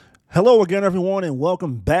Hello again, everyone, and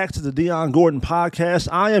welcome back to the Dion Gordon Podcast.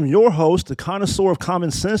 I am your host, the connoisseur of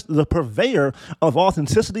common sense, the purveyor of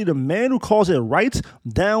authenticity, the man who calls it right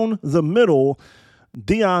down the middle,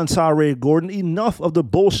 Dion Gordon. Enough of the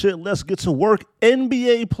bullshit. Let's get to work.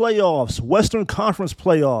 NBA playoffs, Western Conference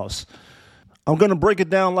playoffs. I'm going to break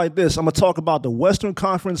it down like this. I'm going to talk about the Western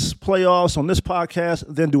Conference playoffs on this podcast,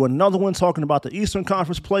 then do another one talking about the Eastern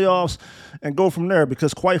Conference playoffs, and go from there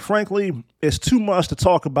because, quite frankly, it's too much to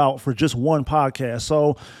talk about for just one podcast.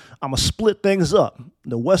 So I'm going to split things up.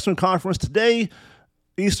 The Western Conference today,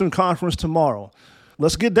 Eastern Conference tomorrow.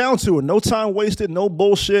 Let's get down to it. No time wasted, no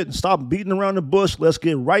bullshit. Stop beating around the bush. Let's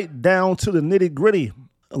get right down to the nitty-gritty.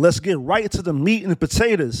 Let's get right to the meat and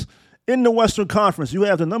potatoes. In the Western Conference, you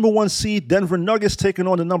have the number 1 seed, Denver Nuggets, taking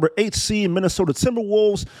on the number 8 seed, Minnesota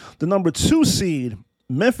Timberwolves, the number 2 seed,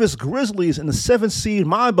 Memphis Grizzlies, and the 7th seed,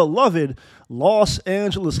 my beloved Los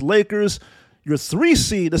Angeles Lakers. Your 3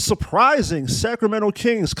 seed, the surprising Sacramento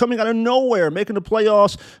Kings, coming out of nowhere, making the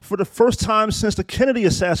playoffs for the first time since the Kennedy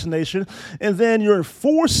assassination. And then your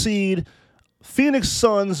 4 seed, Phoenix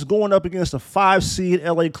Suns, going up against the 5 seed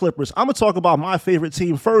LA Clippers. I'm going to talk about my favorite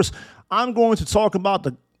team first. I'm going to talk about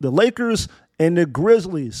the Lakers and the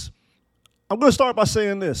Grizzlies. I'm going to start by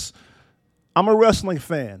saying this. I'm a wrestling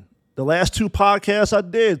fan. The last 2 podcasts I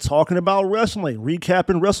did talking about wrestling,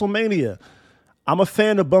 recapping WrestleMania. I'm a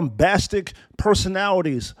fan of bombastic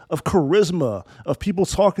personalities, of charisma, of people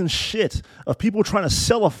talking shit, of people trying to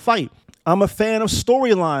sell a fight. I'm a fan of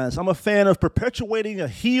storylines. I'm a fan of perpetuating a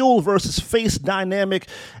heel versus face dynamic,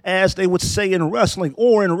 as they would say in wrestling,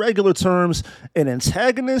 or in regular terms, an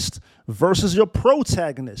antagonist versus your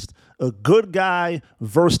protagonist, a good guy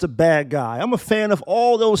versus the bad guy. I'm a fan of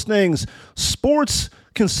all those things. Sports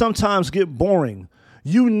can sometimes get boring.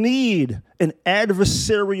 You need an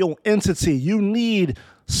adversarial entity. You need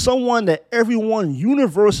someone that everyone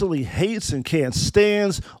universally hates and can't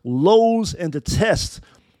stand, loathes, and detests.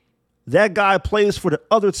 That guy plays for the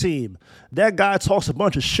other team. That guy talks a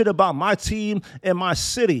bunch of shit about my team and my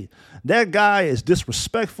city. That guy is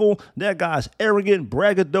disrespectful. That guy's arrogant,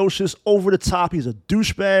 braggadocious, over the top. He's a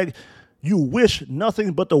douchebag. You wish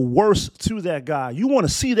nothing but the worst to that guy. You want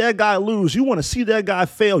to see that guy lose. You want to see that guy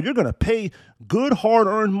fail. You're going to pay good,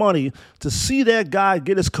 hard-earned money to see that guy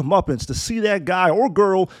get his comeuppance, to see that guy or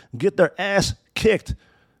girl get their ass kicked.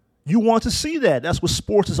 You want to see that. That's what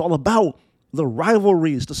sports is all about. The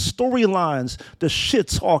rivalries, the storylines, the shit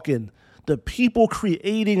talking, the people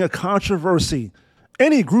creating a controversy.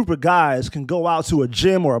 Any group of guys can go out to a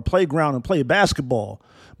gym or a playground and play basketball,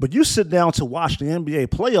 but you sit down to watch the NBA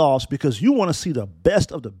playoffs because you want to see the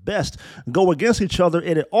best of the best go against each other,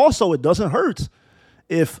 and it doesn't hurt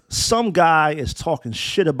if some guy is talking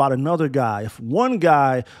shit about another guy, if one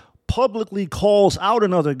guy publicly calls out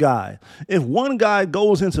another guy, if one guy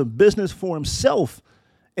goes into business for himself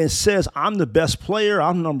and says, I'm the best player,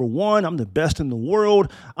 I'm number 1, I'm the best in the world,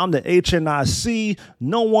 I'm the HNIC,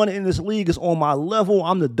 no one in this league is on my level,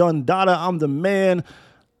 I'm the done data, I'm the man,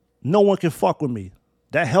 no one can fuck with me.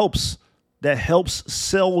 That helps. That helps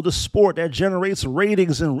sell the sport. That generates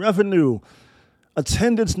ratings and revenue,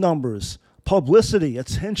 attendance numbers, publicity,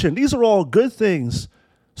 attention. These are all good things.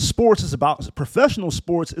 Professional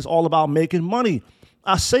sports is all about making money.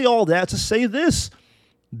 I say all that to say this.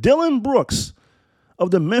 Dillon Brooks of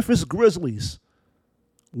the Memphis Grizzlies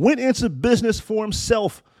went into business for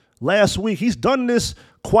himself last week. He's done this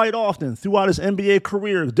quite often throughout his NBA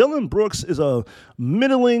career. Dillon Brooks is a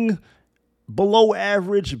middling, below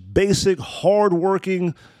average, basic,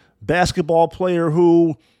 hardworking basketball player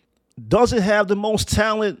who doesn't have the most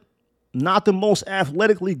talent, not the most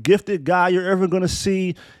athletically gifted guy you're ever going to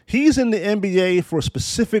see. He's in the NBA for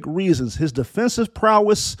specific reasons. His defensive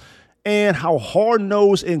prowess and how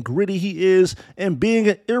hard-nosed and gritty he is, and being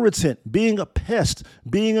an irritant, being a pest,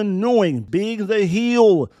 being annoying, being the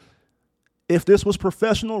heel. If this was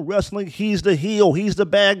professional wrestling, he's the heel. He's the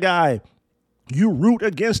bad guy. You root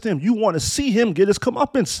against him. You want to see him get his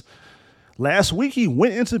comeuppance. Last week, he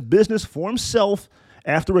went into business for himself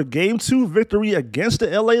after a Game 2 victory against the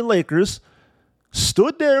LA Lakers,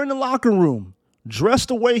 stood there in the locker room, dressed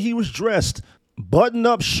the way he was dressed,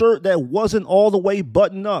 button-up shirt that wasn't all the way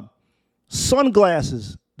buttoned up,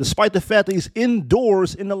 sunglasses, despite the fact that he's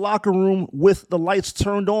indoors in the locker room with the lights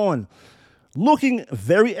turned on, looking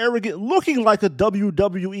very arrogant, looking like a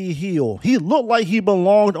WWE heel. He looked like he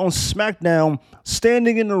belonged on SmackDown,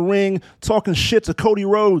 standing in the ring, talking shit to Cody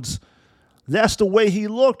Rhodes. That's the way he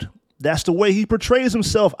looked. That's the way he portrays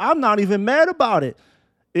himself. I'm not even mad about it.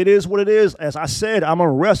 It is what it is. As I said, I'm a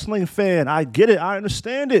wrestling fan. I get it. I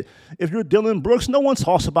understand it. If you're Dillon Brooks, no one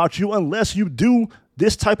talks about you unless you do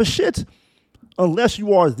this type of shit. unless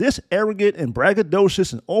you are this arrogant and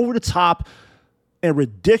braggadocious and over the top and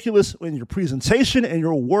ridiculous in your presentation and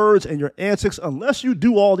your words and your antics. Unless you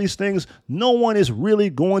do all these things, no one is really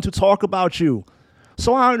going to talk about you.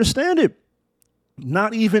 So I understand it.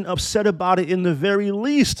 Not even upset about it in the very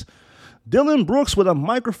least. Dillon Brooks, with a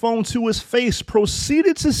microphone to his face,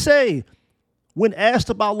 proceeded to say, when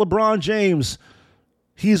asked about LeBron James,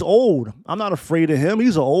 he's old. I'm not afraid of him.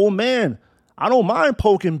 He's an old man. I don't mind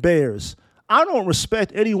poking bears. I don't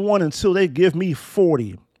respect anyone until they give me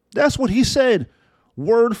 40. That's what he said.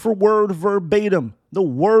 Word for word, verbatim, the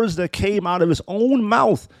words that came out of his own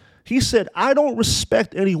mouth. He said, I don't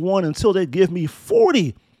respect anyone until they give me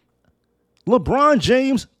 40. LeBron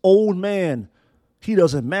James, old man. He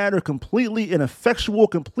doesn't matter, completely ineffectual,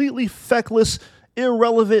 completely feckless,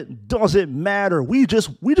 irrelevant, doesn't matter. We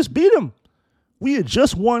just beat him. We had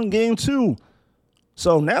just won game 2.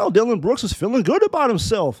 So now Dillon Brooks is feeling good about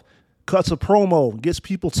himself. Cuts a promo, gets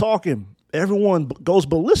people talking. Everyone goes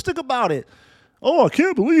ballistic about it. Oh, I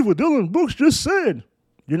can't believe what Dillon Brooks just said.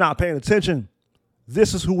 You're not paying attention.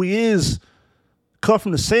 This is who he is. Cut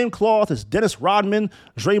from the same cloth as Dennis Rodman,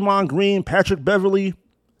 Draymond Green, Patrick Beverly,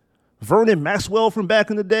 Vernon Maxwell from back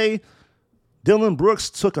in the day. Dillon Brooks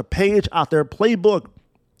took a page out their playbook,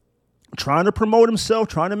 trying to promote himself,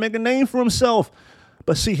 trying to make a name for himself.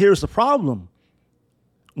 But see, here's the problem.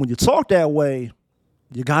 When you talk that way,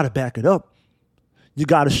 you got to back it up. You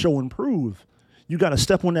got to show and prove. You got to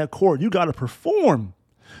step on that court. You got to perform.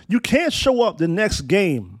 You can't show up the next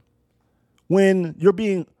game when you're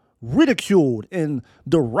being ridiculed and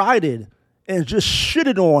derided and just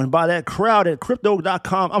shitted on by that crowd at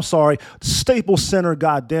crypto.com. I'm sorry, Staples Center,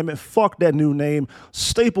 goddammit. Fuck that new name.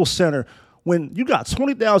 Staples Center. When you got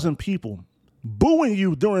 20,000 people booing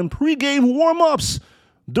you during pregame warm-ups,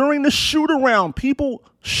 during the shoot-around, people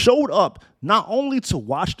showed up not only to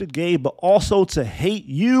watch the game, but also to hate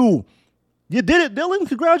you. You did it, Dillon.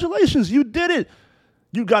 Congratulations. You did it.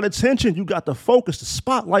 You got attention. You got the focus. The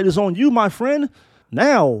spotlight is on you, my friend.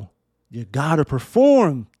 Now, you got to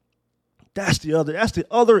perform. That's the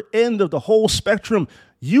other end of the whole spectrum.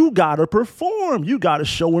 You got to perform. You got to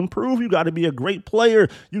show and prove. You got to be a great player.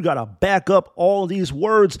 You got to back up all these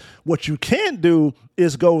words. What you can't do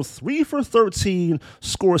is go 3 for 13,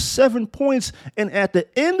 score 7 points, and at the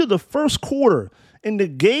end of the first quarter, in the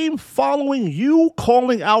game following you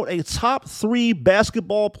calling out a top 3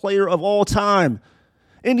 basketball player of all time,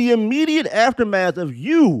 in the immediate aftermath of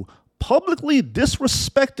you publicly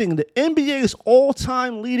disrespecting the NBA's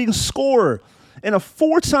all-time leading scorer and a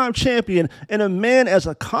 4-time champion and a man as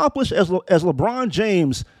accomplished as LeBron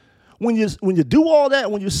James, when you do all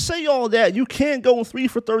that, when you say all that, you can't go 3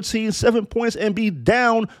 for 13, 7 points, and be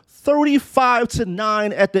down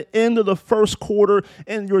 35-9 at the end of the first quarter,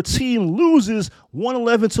 and your team loses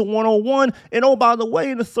 111-101. And oh, by the way,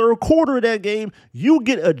 in the third quarter of that game, you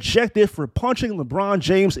get ejected for punching LeBron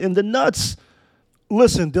James in the nuts.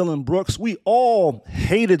 Listen, Dillon Brooks, we all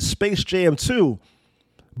hated Space Jam 2,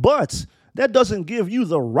 but that doesn't give you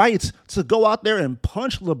the right to go out there and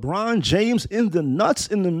punch LeBron James in the nuts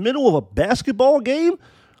in the middle of a basketball game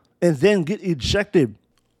and then get ejected.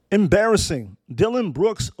 Embarrassing. Dillon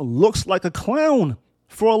Brooks looks like a clown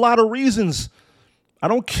for a lot of reasons. I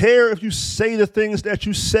don't care if you say the things that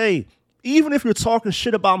you say. Even if you're talking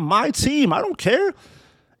shit about my team, I don't care.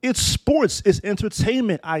 It's sports. It's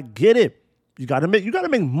entertainment. I get it. You got to make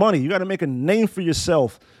money. You got to make a name for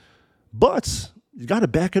yourself. But you got to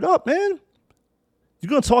back it up, man. You're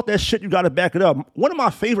going to talk that shit, you got to back it up. One of my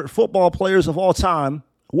favorite football players of all time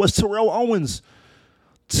was Terrell Owens.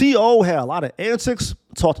 T.O. had a lot of antics,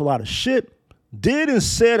 talked a lot of shit, did and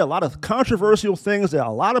said a lot of controversial things that a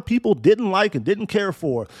lot of people didn't like and didn't care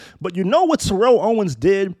for. But you know what Terrell Owens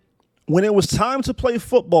did? When it was time to play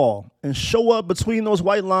football and show up between those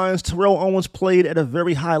white lines, Terrell Owens played at a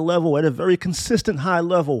very high level, at a very consistent high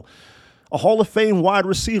level. A Hall of Fame wide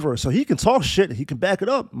receiver, so he can talk shit, he can back it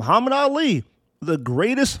up. Muhammad Ali, the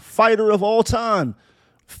greatest fighter of all time.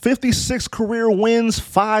 56 career wins,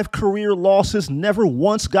 5 career losses, never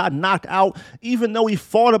once got knocked out, even though he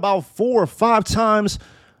fought about 4 or 5 times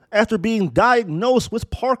after being diagnosed with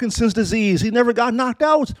Parkinson's disease. He never got knocked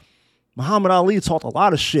out. Muhammad Ali talked a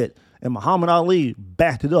lot of shit, and Muhammad Ali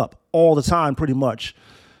backed it up all the time pretty much.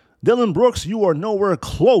 Dillon Brooks, you are nowhere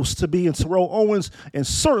close to being Terrell Owens, and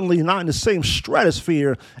certainly not in the same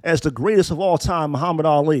stratosphere as the greatest of all time, Muhammad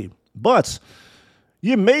Ali. But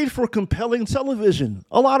you're made for compelling television.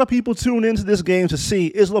 A lot of people tune into this game to see,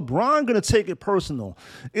 is LeBron going to take it personal?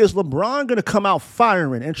 Is LeBron going to come out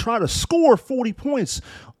firing and try to score 40 points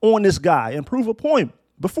on this guy and prove a point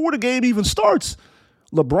before the game even starts?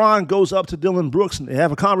 LeBron goes up to Dillon Brooks and they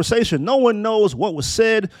have a conversation. No one knows what was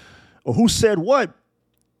said or who said what,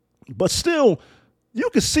 but still, you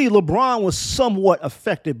can see LeBron was somewhat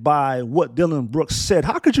affected by what Dillon Brooks said.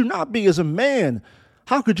 How could you not be as a man?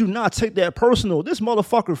 How could you not take that personal? This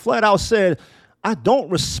motherfucker flat out said, I don't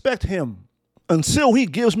respect him until he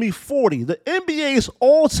gives me 40. The NBA's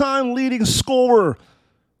all-time leading scorer.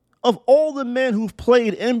 Of all the men who've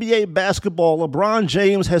played NBA basketball, LeBron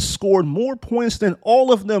James has scored more points than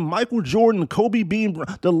all of them. Michael Jordan, Kobe Bean,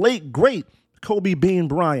 the late, great Kobe Bean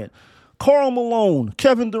Bryant, Karl Malone,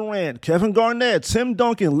 Kevin Durant, Kevin Garnett, Tim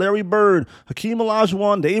Duncan, Larry Bird, Hakeem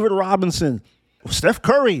Olajuwon, David Robinson, Steph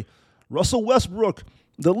Curry, Russell Westbrook.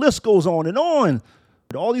 The list goes on and on.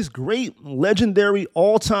 All these great, legendary,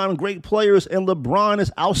 all-time great players, and LeBron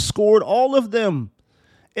has outscored all of them.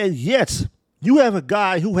 And yet, you have a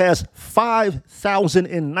guy who has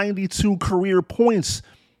 5,092 career points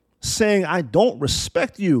saying, I don't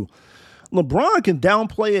respect you. LeBron can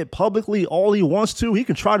downplay it publicly all he wants to. He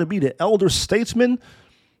can try to be the elder statesman.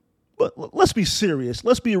 But let's be serious.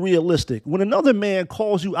 Let's be realistic. When another man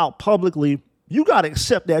calls you out publicly, you got to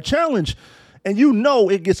accept that challenge. And you know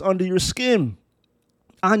it gets under your skin.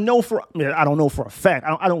 I don't know for a fact.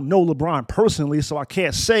 I don't know LeBron personally, so I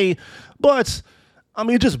can't say. But I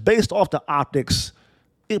mean, just based off the optics,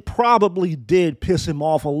 it probably did piss him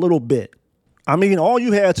off a little bit. I mean, all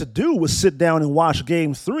you had to do was sit down and watch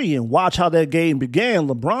Game 3 and watch how that game began.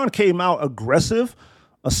 LeBron came out aggressive,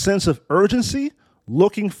 a sense of urgency,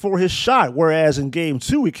 looking for his shot, whereas in Game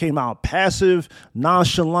 2, he came out passive,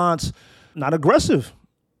 nonchalant, not aggressive.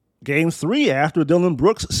 Game 3, after Dillon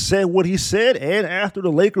Brooks said what he said, and after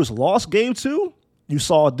the Lakers lost Game 2, you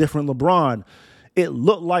saw a different LeBron. It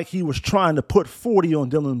looked like he was trying to put 40 on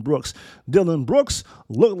Dillon Brooks. Dillon Brooks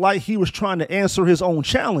looked like he was trying to answer his own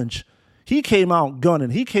challenge. He came out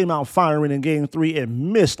gunning. He came out firing in Game 3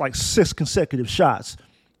 and missed like 6 consecutive shots.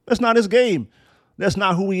 That's not his game. That's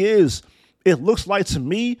not who he is. It looks like to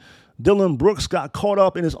me, Dillon Brooks got caught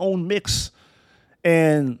up in his own mix.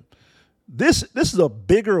 And this is a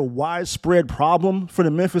bigger, widespread problem for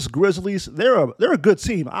the Memphis Grizzlies. They're a good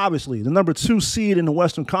team, obviously, the number 2 seed in the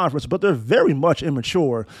Western Conference, but they're very much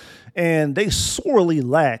immature, and they sorely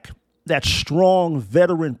lack that strong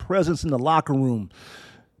veteran presence in the locker room.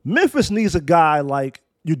 Memphis needs a guy like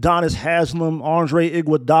Udonis Haslem, Andre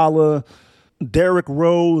Iguodala, Derrick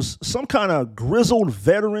Rose, some kind of grizzled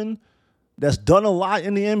veteran that's done a lot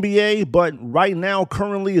in the NBA, but right now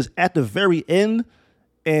currently is at the very end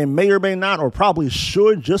and may or may not, or probably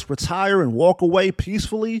should, just retire and walk away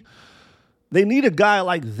peacefully. They need a guy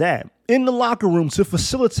like that in the locker room to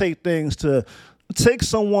facilitate things, to take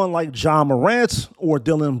someone like John Morant or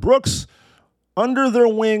Dillon Brooks under their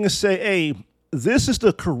wing and say, hey, this is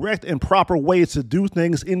the correct and proper way to do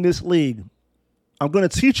things in this league. I'm going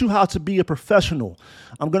to teach you how to be a professional.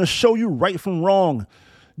 I'm going to show you right from wrong.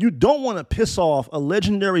 You don't want to piss off a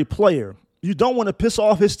legendary player. You don't want to piss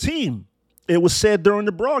off his team. It was said during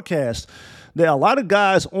the broadcast that a lot of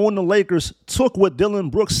guys on the Lakers took what Dillon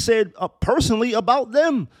Brooks said personally about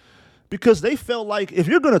them because they felt like if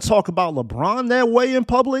you're going to talk about LeBron that way in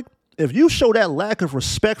public, if you show that lack of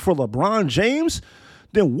respect for LeBron James,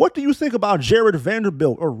 then what do you think about Jared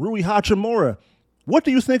Vanderbilt or Rui Hachimura? What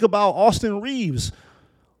do you think about Austin Reeves?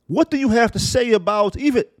 What do you have to say about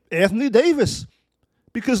even Anthony Davis?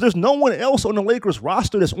 Because there's no one else on the Lakers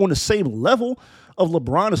roster that's on the same level of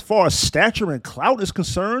LeBron as far as stature and clout is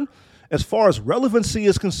concerned, as far as relevancy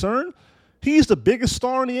is concerned. He's the biggest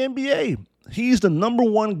star in the NBA. He's the number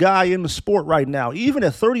 1 guy in the sport right now, even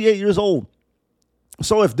at 38 years old.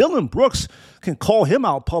 So if Dillon Brooks can call him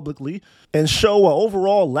out publicly and show an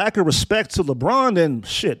overall lack of respect to LeBron, then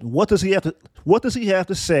shit, what does he have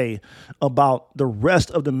to say about the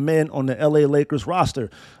rest of the men on the LA Lakers roster?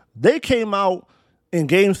 They came out in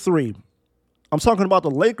Game 3. I'm talking about the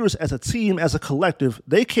Lakers as a team, as a collective.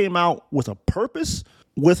 They came out with a purpose,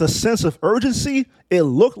 with a sense of urgency. It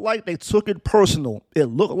looked like they took it personal. It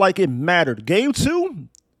looked like it mattered. Game 2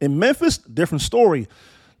 in Memphis, different story.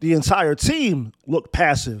 The entire team looked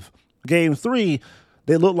passive. Game 3,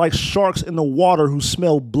 they looked like sharks in the water who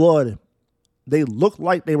smell blood. They looked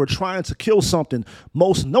like they were trying to kill something.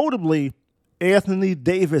 Most notably, Anthony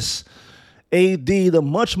Davis, AD, the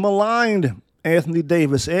much maligned Anthony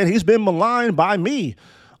Davis, and he's been maligned by me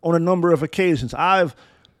on a number of occasions.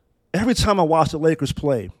 Every time I watch the Lakers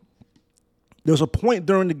play, there's a point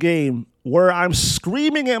during the game where I'm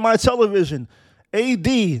screaming at my television, AD,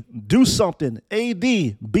 do something. AD,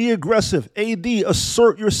 be aggressive. AD,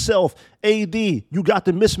 assert yourself. AD, you got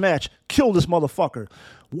the mismatch. Kill this motherfucker.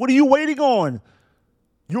 What are you waiting on?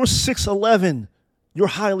 You're 6'11". You're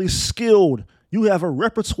highly skilled. You have a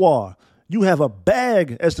repertoire. You have a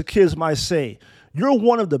bag, as the kids might say. You're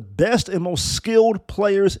one of the best and most skilled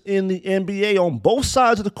players in the NBA on both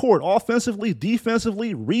sides of the court, offensively,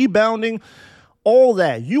 defensively, rebounding, all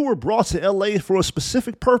that. You were brought to LA for a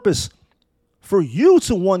specific purpose, for you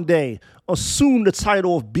to one day assume the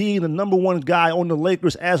title of being the number one guy on the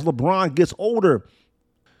Lakers as LeBron gets older.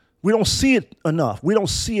 We don't see it enough. We don't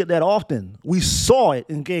see it that often. We saw it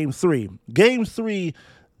in Game 3. Game 3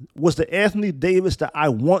 was the Anthony Davis that I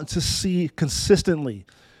want to see consistently.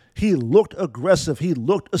 He looked aggressive. He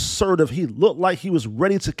looked assertive. He looked like he was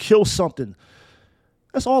ready to kill something.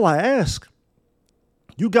 That's all I ask.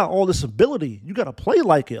 You got all this ability. You got to play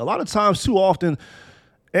like it. A lot of times, too often,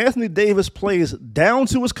 Anthony Davis plays down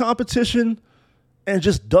to his competition and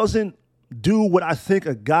just doesn't do what I think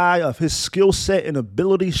a guy of his skill set and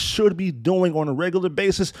ability should be doing on a regular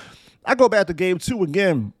basis. I go back to Game 2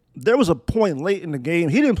 again. There was a point late in the game.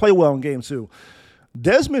 He didn't play well in Game 2.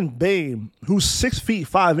 Desmond Bane, who's 6 feet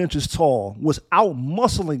 5 inches tall, was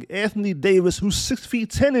out-muscling Anthony Davis, who's 6 feet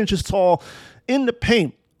 10 inches tall, in the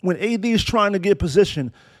paint when AD is trying to get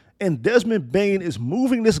position. And Desmond Bane is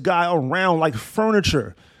moving this guy around like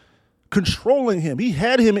furniture, controlling him. He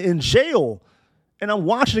had him in jail. And I'm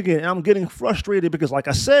watching it, and I'm getting frustrated because, like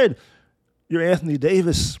I said, you're Anthony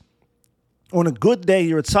Davis. On a good day,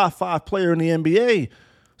 you're a top 5 player in the NBA.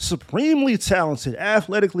 Supremely talented,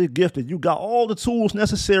 athletically gifted. You got all the tools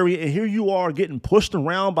necessary, and here you are getting pushed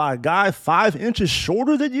around by a guy 5 inches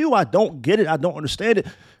shorter than you. I don't get it. I don't understand it.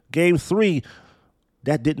 Game 3,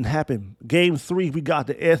 that didn't happen. Game 3, we got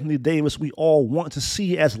the Anthony Davis we all want to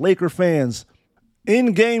see as Laker fans.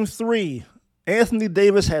 In Game 3, Anthony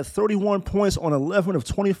Davis had 31 points on 11 of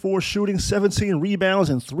 24 shooting, 17 rebounds,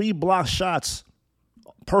 and 3 block shots.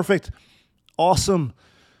 Perfect. Awesome.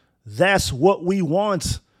 That's what we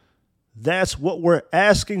want. That's what we're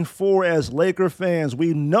asking for as Laker fans.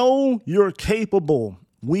 We know you're capable.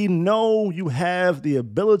 We know you have the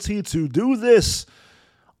ability to do this.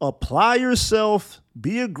 Apply yourself.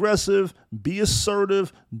 Be aggressive. Be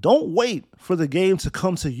assertive. Don't wait for the game to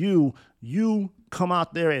come to you. You come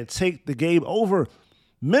out there and take the game over.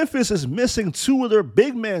 Memphis is missing 2 of their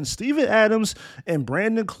big men, Steven Adams and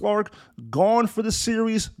Brandon Clark, gone for the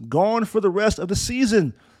series, gone for the rest of the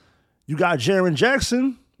season. You got Jaren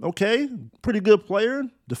Jackson, okay, pretty good player,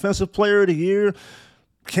 defensive player of the year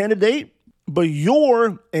candidate, but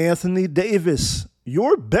you're Anthony Davis.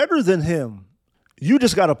 You're better than him. You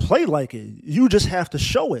just got to play like it. You just have to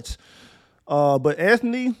show it. But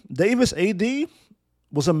Anthony Davis, AD,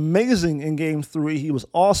 was amazing in Game 3. He was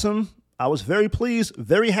awesome. I was very pleased,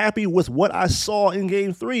 very happy with what I saw in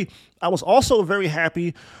Game 3. I was also very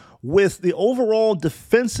happy with the overall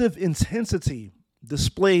defensive intensity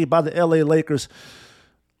displayed by the LA Lakers.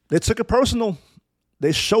 They took it personal.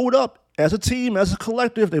 They showed up as a team, as a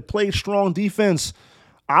collective. They played strong defense.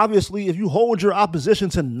 Obviously, if you hold your opposition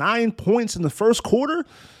to 9 points in the first quarter,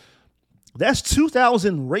 that's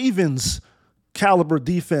 2000 Ravens caliber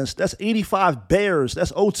defense. That's 85 Bears.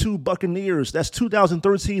 That's 02 Buccaneers. That's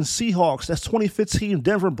 2013 Seahawks. That's 2015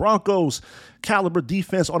 Denver Broncos caliber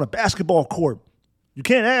defense on a basketball court. You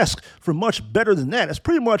can't ask for much better than that. That's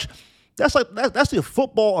pretty much, that's the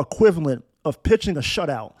football equivalent of pitching a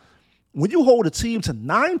shutout. When you hold a team to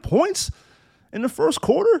 9 points in the first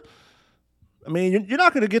quarter, I mean, you're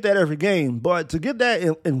not going to get that every game, but to get that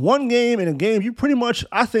in one game, in a game you pretty much,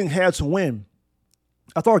 I think, had to win.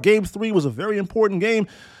 I thought Game 3 was a very important game.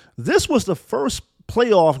 This was the first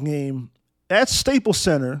playoff game at Staples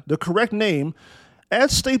Center, the correct name,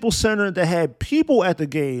 at Staples Center that had people at the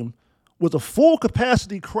game with a full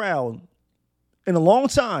capacity crowd in a long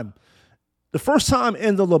time. The first time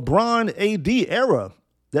in the LeBron AD era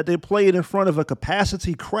that they played in front of a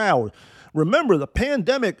capacity crowd. Remember, the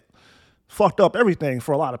pandemic fucked up everything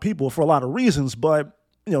for a lot of people for a lot of reasons, but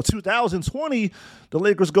 2020, the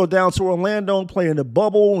Lakers go down to Orlando and play in the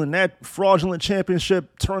bubble and that fraudulent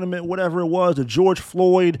championship tournament, whatever it was, the George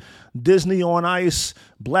Floyd, Disney on Ice,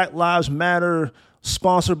 Black Lives Matter,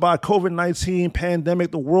 sponsored by COVID-19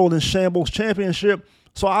 pandemic, the World in Shambles championship.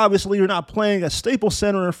 So obviously you're not playing at Staples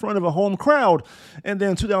Center in front of a home crowd. And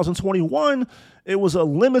then 2021, it was a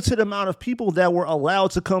limited amount of people that were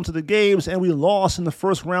allowed to come to the games, and we lost in the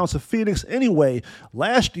first round to Phoenix anyway.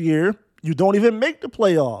 Last year, you don't even make the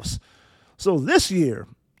playoffs. So this year,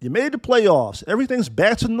 you made the playoffs. Everything's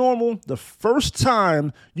back to normal. The first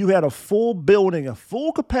time you had a full building, a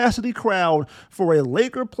full capacity crowd for a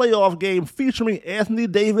Laker playoff game featuring Anthony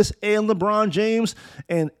Davis and LeBron James,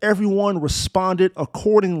 and everyone responded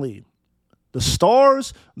accordingly. The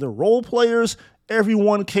stars, the role players,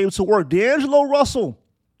 everyone came to work. D'Angelo Russell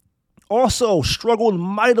Also struggled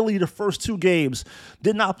mightily the first 2 games.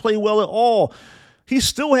 Did not play well at all. He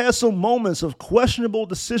still has some moments of questionable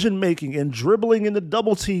decision-making and dribbling into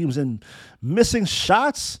double teams and missing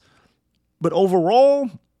shots. But overall,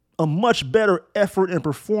 a much better effort and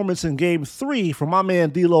performance in Game 3 from my man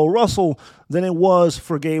D'Lo Russell than it was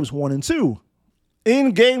for Games 1 and 2.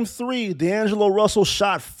 In Game 3, D'Angelo Russell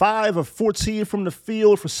shot 5 of 14 from the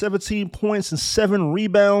field for 17 points and 7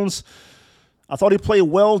 rebounds. I thought he played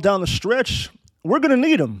well down the stretch. We're going to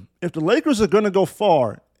need him. If the Lakers are going to go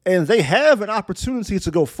far, and they have an opportunity to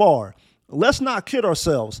go far, let's not kid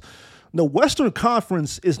ourselves. The Western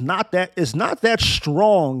Conference is not that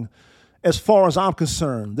strong as far as I'm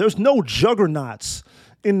concerned. There's no juggernauts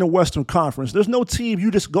in the Western Conference. There's no team you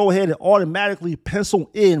just go ahead and automatically pencil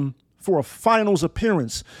in for a finals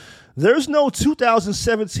appearance. There's no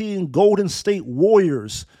 2017 Golden State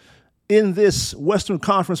Warriors in this Western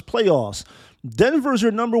Conference playoffs. Denver's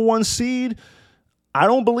your number 1 seed. I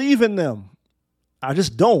don't believe in them. I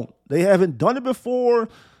just don't. They haven't done it before.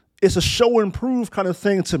 It's a show and prove kind of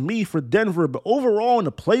thing to me for Denver. But overall in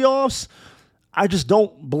the playoffs, I just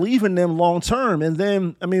don't believe in them long term. And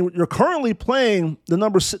then, I mean, you're currently playing the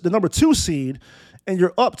number 2 seed, and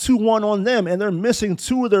you're up 2-1 on them, and they're missing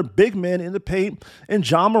 2 of their big men in the paint, and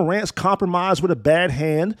John Morant's compromised with a bad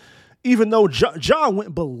hand, even though Ja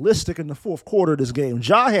went ballistic in the fourth quarter of this game.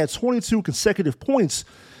 Ja had 22 consecutive points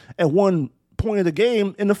at one point of the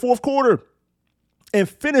game in the fourth quarter and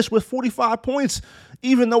finished with 45 points,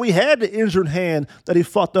 even though he had the injured hand that he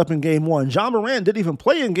fucked up in Game 1. John Morant didn't even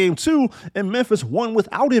play in Game 2, and Memphis won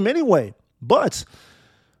without him anyway. But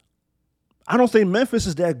I don't think Memphis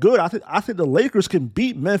is that good. I think the Lakers can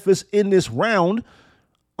beat Memphis in this round.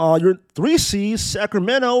 Your 3 seeds,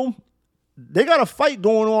 Sacramento, they got a fight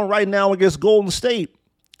going on right now against Golden State,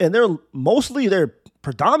 and they're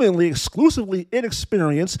predominantly, exclusively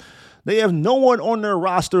inexperienced. They have no one on their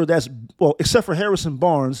roster except for Harrison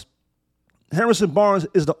Barnes. Harrison Barnes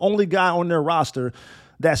is the only guy on their roster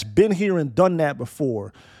that's been here and done that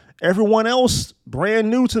before. Everyone else, brand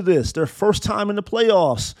new to this, their first time in the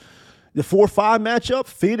playoffs. The 4-5 matchup,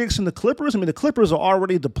 Phoenix and the Clippers. I mean, the Clippers are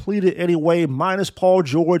already depleted anyway, minus Paul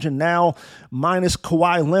George and now minus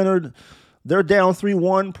Kawhi Leonard. They're down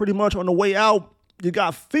 3-1 pretty much on the way out. You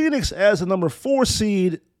got Phoenix as the number 4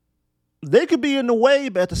 seed. They could be in the way,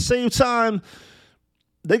 but at the same time,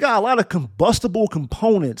 they got a lot of combustible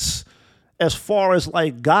components as far as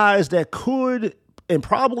like guys that could and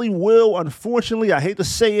probably will, unfortunately, I hate to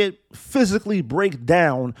say it, physically break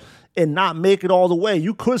down and not make it all the way.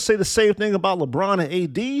 You could say the same thing about LeBron and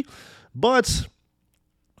AD, but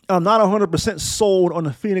I'm not 100% sold on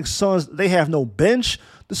the Phoenix Suns. They have no bench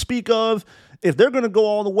to speak of. If they're going to go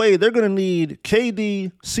all the way, they're going to need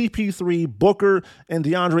KD, CP3, Booker, and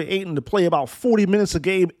DeAndre Ayton to play about 40 minutes a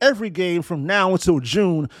game every game from now until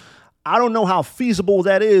June. I don't know how feasible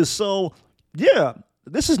that is. So, yeah,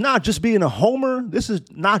 this is not just being a homer. This is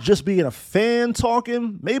not just being a fan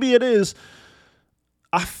talking. Maybe it is.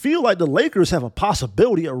 I feel like the Lakers have a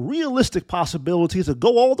possibility, a realistic possibility to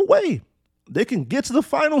go all the way. They can get to the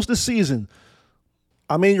finals this season.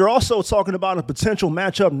 I mean, you're also talking about a potential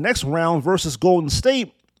matchup next round versus Golden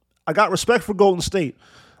State. I got respect for Golden State.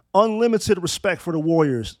 Unlimited respect for the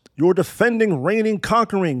Warriors. Your defending, reigning,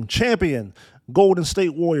 conquering champion, Golden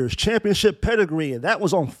State Warriors. Championship pedigree. And that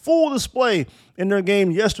was on full display in their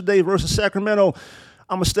game yesterday versus Sacramento.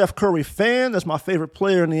 I'm a Steph Curry fan. That's my favorite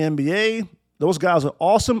player in the NBA. Those guys are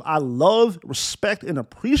awesome. I love, respect, and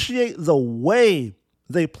appreciate the way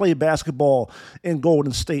they play basketball in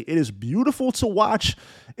Golden State. It is beautiful to watch.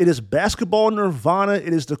 It is basketball nirvana.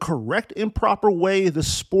 It is the correct and proper way the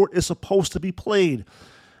sport is supposed to be played.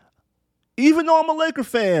 Even though I'm a Laker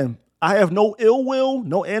fan, I have no ill will,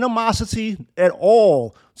 no animosity at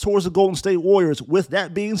all towards the Golden State Warriors. With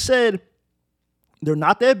that being said, they're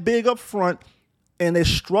not that big up front, and they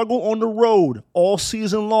struggle on the road all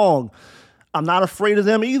season long. I'm not afraid of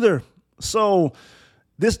them either. So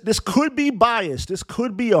This could be biased. This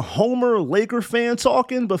could be a homer Laker fan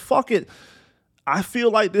talking, but fuck it. I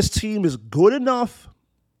feel like this team is good enough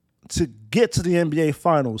to get to the NBA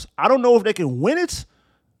Finals. I don't know if they can win it,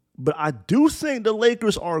 but I do think the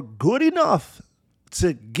Lakers are good enough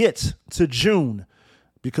to get to June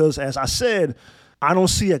because, as I said, I don't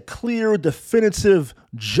see a clear, definitive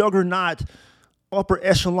juggernaut upper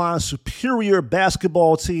echelon superior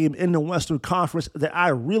basketball team in the Western Conference that I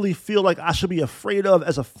really feel like I should be afraid of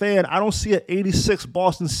as a fan. I don't see an 86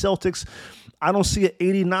 Boston Celtics. I don't see an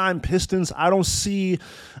 89 Pistons. I don't see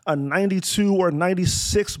a 92 or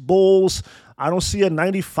 96 Bulls. I don't see a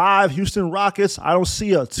 95 Houston Rockets. I don't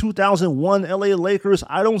see a 2001 LA Lakers.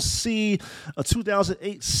 I don't see a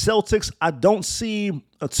 2008 Celtics. I don't see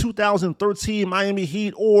a 2013 Miami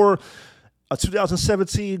Heat or a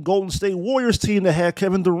 2017 Golden State Warriors team that had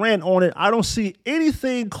Kevin Durant on it. I don't see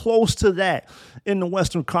anything close to that in the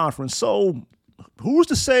Western Conference. So who's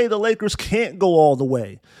to say the Lakers can't go all the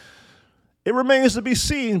way? It remains to be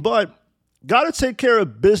seen, but got to take care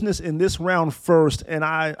of business in this round first, and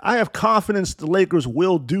I have confidence the Lakers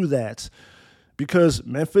will do that because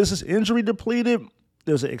Memphis is injury depleted.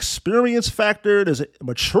 There's an experience factor. There's a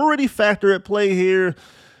maturity factor at play here.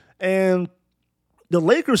 And the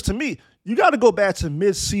Lakers, to me, you got to go back to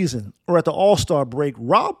mid-season or at the All-Star break.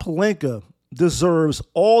 Rob Pelinka deserves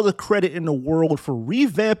all the credit in the world for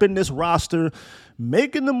revamping this roster,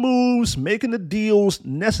 making the moves, making the deals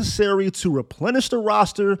necessary to replenish the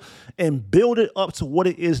roster and build it up to what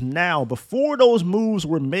it is now. Before those moves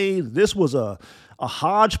were made, this was a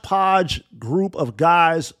hodgepodge group of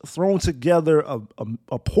guys thrown together,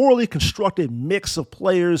 a poorly constructed mix of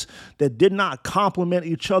players that did not complement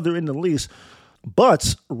each other in the least.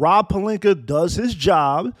 But Rob Pelinka does his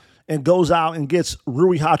job and goes out and gets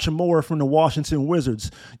Rui Hachimura from the Washington Wizards.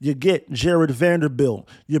 You get Jared Vanderbilt.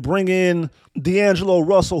 You bring in D'Angelo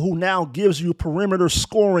Russell, who now gives you perimeter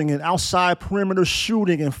scoring and outside perimeter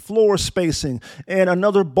shooting and floor spacing and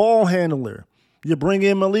another ball handler. You bring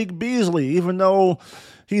in Malik Beasley, even though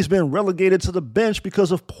he's been relegated to the bench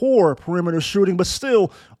because of poor perimeter shooting. But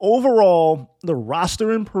still, overall, the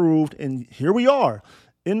roster improved, and here we are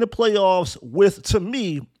in the playoffs with, to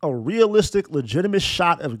me, a realistic, legitimate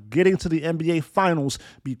shot of getting to the NBA Finals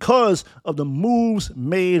because of the moves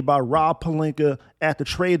made by Rob Pelinka at the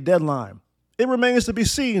trade deadline. It remains to be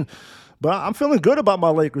seen, but I'm feeling good about my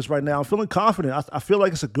Lakers right now. I'm feeling confident. I feel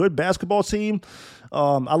like it's a good basketball team.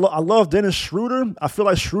 I love Dennis Schroeder. I feel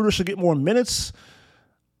like Schroeder should get more minutes.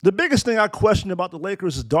 The biggest thing I question about the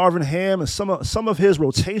Lakers is Darvin Ham and some of his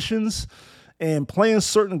rotations and playing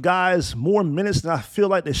certain guys more minutes than I feel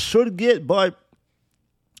like they should get, but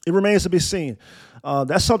it remains to be seen.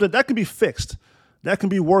 That's something that can be fixed. That can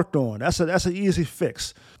be worked on. That's an easy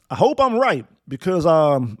fix. I hope I'm right because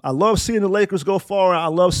I love seeing the Lakers go far. I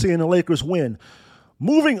love seeing the Lakers win.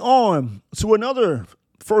 Moving on to another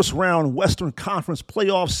first-round Western Conference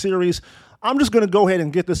playoff series, I'm just going to go ahead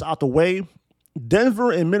and get this out the way.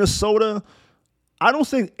 Denver and Minnesota, I don't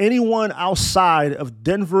think anyone outside of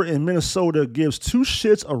Denver and Minnesota gives two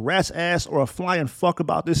shits, a rat's ass, or a flying fuck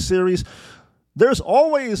about this series. There's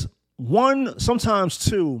always one, sometimes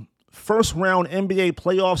two, first-round NBA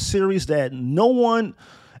playoff series that no one,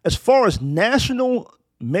 as far as national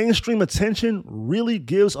mainstream attention, really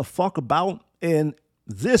gives a fuck about, and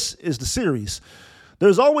this is the series.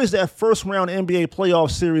 There's always that first-round NBA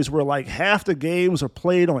playoff series where like half the games are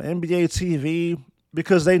played on NBA TV,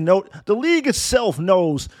 because they know the league itself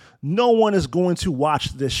knows no one is going to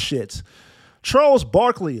watch this shit. Charles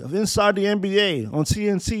Barkley of Inside the NBA on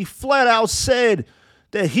TNT flat out said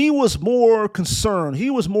that he was more concerned, he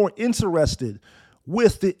was more interested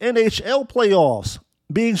with the NHL playoffs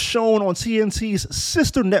being shown on TNT's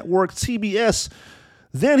sister network, TBS,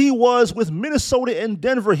 than he was with Minnesota and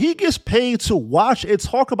Denver. He gets paid to watch and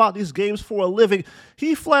talk about these games for a living.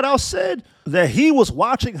 He flat out said that he was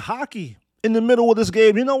watching hockey in the middle of this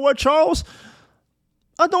game. You know what, Charles?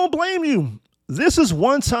 I don't blame you. This is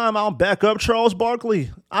one time I'll back up Charles Barkley.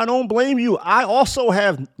 I don't blame you. I also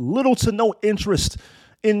have little to no interest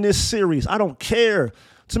in this series. I don't care.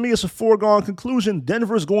 To me, it's a foregone conclusion.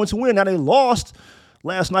 Denver is going to win. Now, they lost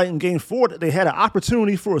last night in Game 4. They had an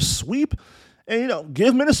opportunity for a sweep. And,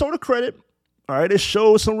 give Minnesota credit. All right, it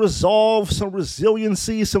showed some resolve, some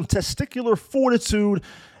resiliency, some testicular fortitude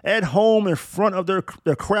at home in front of their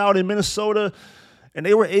crowd in Minnesota, and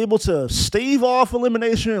they were able to stave off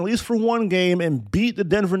elimination, at least for one game, and beat the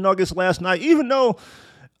Denver Nuggets last night, even though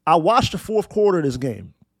I watched the fourth quarter of this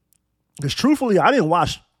game. Because truthfully, I didn't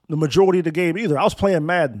watch the majority of the game either. I was playing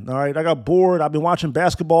Madden, all right? I got bored. I've been watching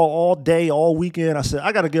basketball all day, all weekend. I said,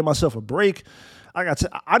 I got to give myself a break. I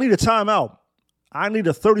need a timeout. I need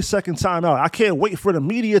a 30-second timeout. I can't wait for the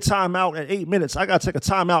media timeout at 8 minutes. I got to take a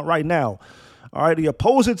timeout right now. All right, the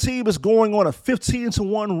opposing team is going on a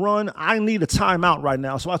 15-1 run. I need a timeout right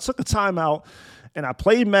now. So I took a timeout, and I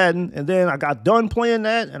played Madden, and then I got done playing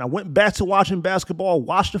that, and I went back to watching basketball,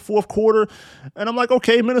 watched the fourth quarter, and I'm like,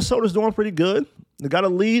 okay, Minnesota's doing pretty good. They got a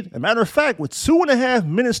lead. As a matter of fact, with 2.5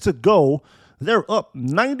 minutes to go, they're up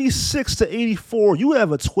 96-84. You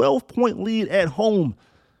have a 12-point lead at home,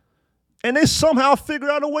 and they somehow figured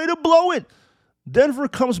out a way to blow it. Denver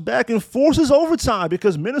comes back and forces overtime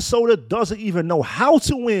because Minnesota doesn't even know how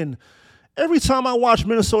to win. Every time I watch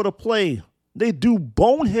Minnesota play, They do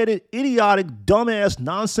boneheaded, idiotic, dumbass,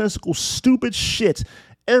 nonsensical, stupid shit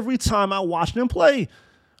every time I watch them play.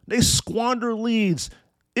 They squander leads,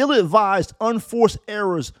 ill-advised, unforced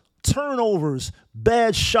errors, turnovers,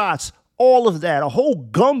 bad shots, all of that. A whole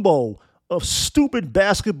gumbo of stupid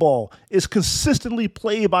basketball is consistently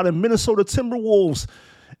played by the Minnesota Timberwolves.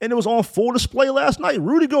 And it was on full display last night.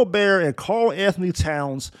 Rudy Gobert and Karl Anthony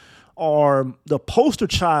Towns are the poster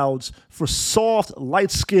childs for soft,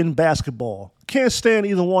 light-skinned basketball. Can't stand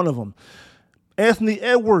either one of them. Anthony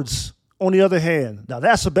Edwards, on the other hand, now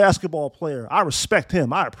that's a basketball player. I respect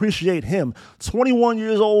him. I appreciate him. 21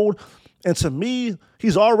 years old, and to me,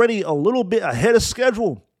 he's already a little bit ahead of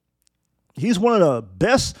schedule. He's one of the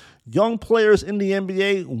best young players in the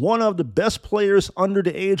NBA, one of the best players under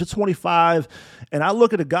the age of 25. And I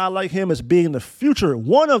look at a guy like him as being the future,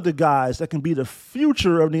 one of the guys that can be the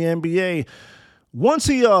future of the NBA once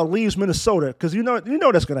he leaves Minnesota, because you know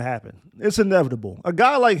that's going to happen. It's inevitable. A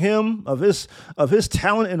guy like him, of his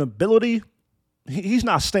talent and ability, he's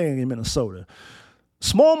not staying in Minnesota.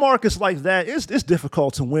 Small markets like that, it's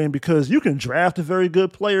difficult to win because you can draft a very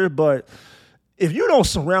good player, but if you don't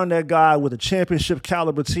surround that guy with a championship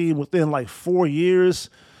caliber team within like 4 years,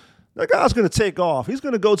 that guy's going to take off. He's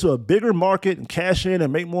going to go to a bigger market and cash in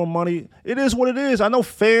and make more money. It is what it is. I know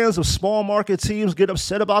fans of small market teams get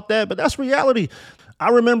upset about that, but that's reality. I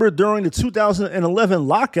remember during the 2011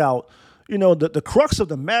 lockout, the crux of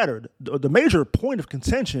the matter, the major point of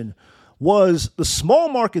contention was the small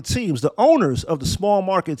market teams, the owners of the small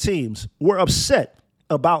market teams were upset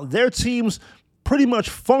about their teams pretty much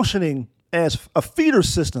functioning as a feeder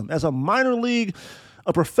system, as a minor league,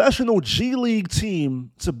 a professional G League team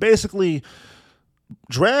to basically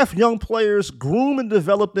draft young players, groom and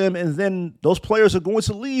develop them, and then those players are going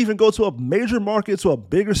to leave and go to a major market, to a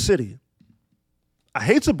bigger city. I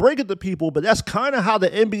hate to break it to people, but that's kind of how the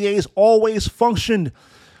NBA's always functioned.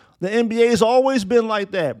 The NBA's always been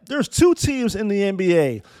like that. There's two teams in the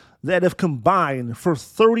NBA that have combined for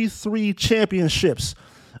 33 championships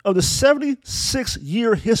of the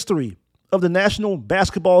 76-year history of the National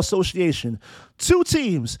Basketball Association. Two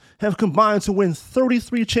teams have combined to win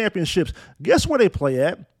 33 championships. Guess where they play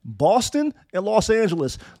at? Boston and Los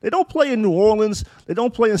Angeles. They don't play in New Orleans. They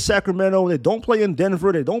don't play in Sacramento. They don't play in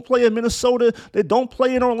Denver. They don't play in Minnesota. They don't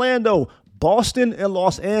play in Orlando. Boston and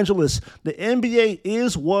Los Angeles. The NBA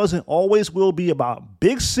is, was, and always will be about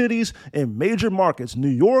big cities and major markets. New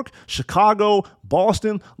York, Chicago,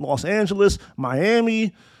 Boston, Los Angeles,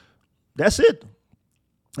 Miami. That's it.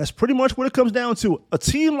 That's pretty much what it comes down to. A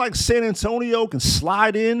team like San Antonio can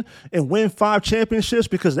slide in and win 5 championships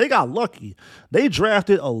because they got lucky. They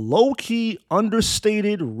drafted a low-key,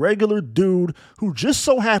 understated, regular dude who just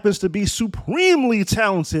so happens to be supremely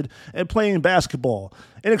talented at playing basketball.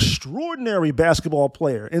 An extraordinary basketball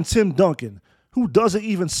player in Tim Duncan, who doesn't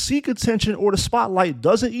even seek attention or the spotlight,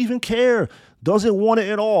 doesn't even care, doesn't want it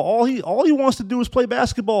at all. All he wants to do is play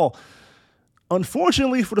basketball.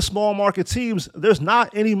 Unfortunately for the small market teams, there's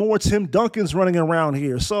not any more Tim Duncans running around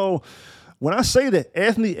here. So when I say that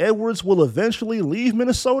Anthony Edwards will eventually leave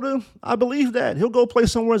Minnesota, I believe that. He'll go play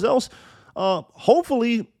somewhere else,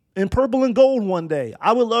 hopefully in purple and gold one day.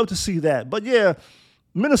 I would love to see that. But yeah,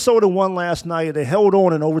 Minnesota won last night. They held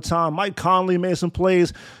on in overtime. Mike Conley made some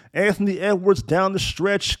plays. Anthony Edwards down the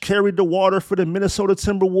stretch carried the water for the Minnesota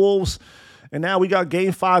Timberwolves. And now we got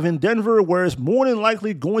Game 5 in Denver, where it's more than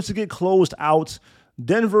likely going to get closed out.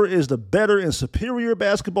 Denver is the better and superior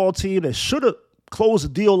basketball team. They should have closed the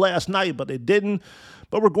deal last night, but they didn't.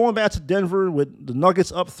 But we're going back to Denver with the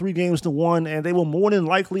Nuggets up 3-1, and they will more than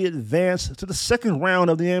likely advance to the second round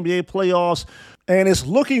of the NBA playoffs. And it's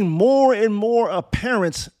looking more and more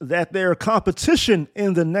apparent that their competition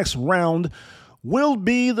in the next round will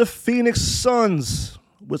be the Phoenix Suns.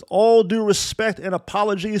 With all due respect and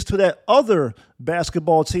apologies to that other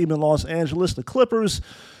basketball team in Los Angeles, the Clippers,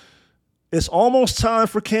 it's almost time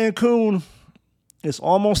for Cancun. It's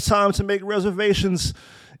almost time to make reservations.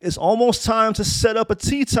 It's almost time to set up a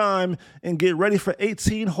tee time and get ready for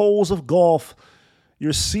 18 holes of golf.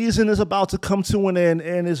 Your season is about to come to an end,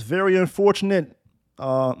 and it's very unfortunate.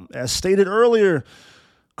 As stated earlier,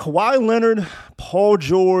 Kawhi Leonard, Paul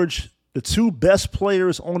George, the two best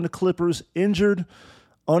players on the Clippers, injured,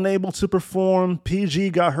 unable to perform.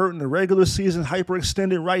 PG got hurt in the regular season,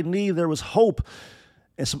 hyperextended right knee. There was hope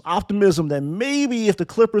and some optimism that maybe if the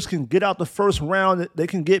Clippers can get out the first round, they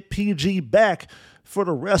can get PG back for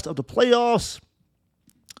the rest of the playoffs.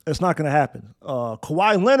 It's not going to happen.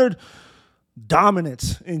 Kawhi Leonard,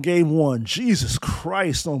 dominant in Game 1. Jesus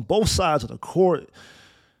Christ, on both sides of the court.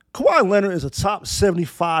 Kawhi Leonard is a top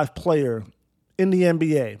 75 player in the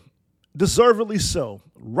NBA. Deservedly so.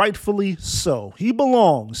 Rightfully so. He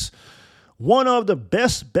belongs. One of the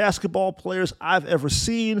best basketball players I've ever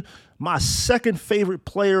seen. My second favorite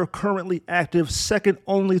player currently active, second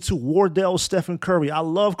only to Wardell's Stephen Curry. I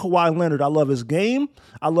love Kawhi Leonard. I love his game.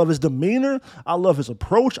 I love his demeanor. I love his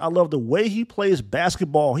approach. I love the way he plays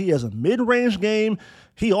basketball. He has a mid-range game.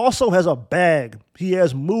 He also has a bag. He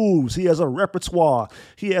has moves. He has a repertoire.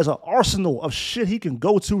 He has an arsenal of shit he can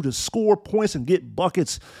go to score points and get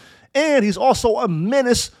buckets. And he's also a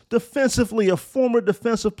menace defensively, a former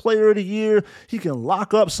defensive player of the year. He can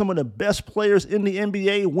lock up some of the best players in the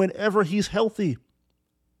NBA whenever he's healthy.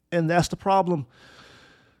 And that's the problem.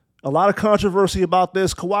 A lot of controversy about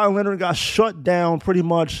this. Kawhi Leonard got shut down pretty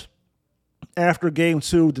much after Game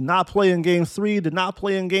 2. Did not play in Game 3. Did not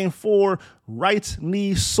play in Game 4. Right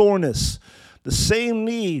knee soreness. The same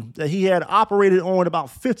knee that he had operated on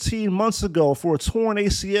about 15 months ago for a torn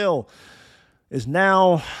ACL is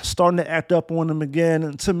now starting to act up on him again.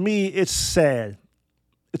 And to me, it's sad.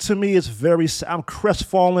 To me, it's very sad. I'm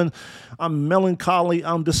crestfallen. I'm melancholy.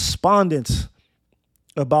 I'm despondent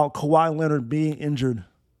about Kawhi Leonard being injured.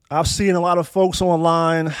 I've seen a lot of folks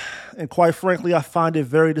online, and quite frankly, I find it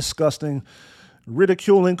very disgusting,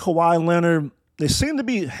 ridiculing Kawhi Leonard. They seem to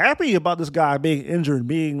be happy about this guy being injured,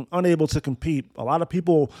 being unable to compete. A lot of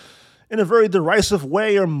people, in a very derisive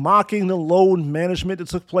way, are mocking the load management that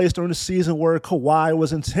took place during the season where Kawhi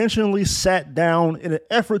was intentionally sat down in an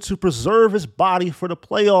effort to preserve his body for the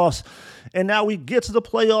playoffs. And now we get to the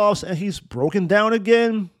playoffs and he's broken down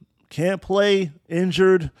again, can't play,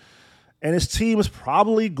 injured, and his team is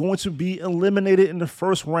probably going to be eliminated in the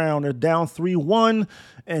first round. They're down 3-1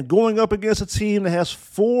 and going up against a team that has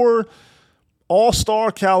 4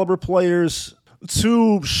 all-star caliber players,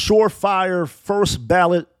 2 surefire first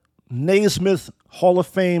ballot Naismith Hall of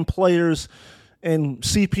Fame players, and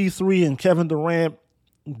CP3 and Kevin Durant.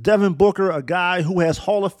 Devin Booker, a guy who has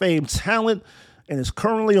Hall of Fame talent and is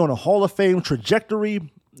currently on a Hall of Fame trajectory.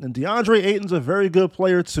 And DeAndre Ayton's a very good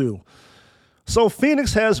player too. So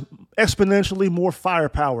Phoenix has exponentially more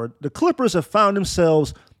firepower. The Clippers have found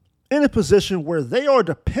themselves in a position where they are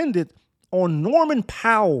dependent on Norman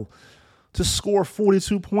Powell to score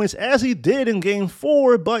 42 points, as he did in Game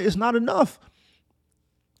 4, but it's not enough.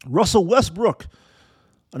 Russell Westbrook,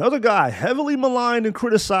 another guy heavily maligned and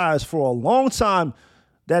criticized for a long time.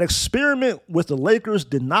 That experiment with the Lakers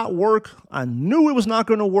did not work. I knew it was not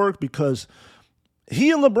going to work because he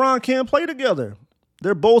and LeBron can't play together.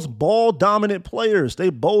 They're both ball-dominant players. They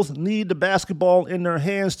both need the basketball in their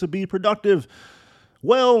hands to be productive.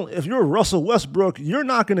 Well, if you're Russell Westbrook, you're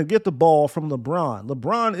not going to get the ball from LeBron.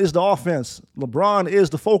 LeBron is the offense. LeBron is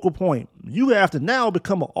the focal point. You have to now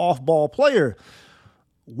become an off-ball player.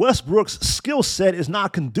 Westbrook's skill set is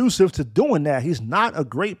not conducive to doing that. He's not a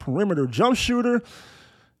great perimeter jump shooter.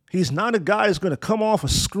 He's not a guy that's going to come off a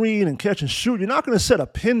screen and catch and shoot. You're not going to set a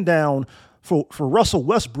pin down for Russell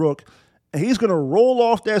Westbrook, and he's going to roll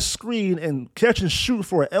off that screen and catch and shoot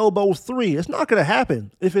for an elbow 3. It's not going to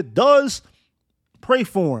happen. If it does, pray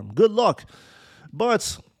for him. Good luck.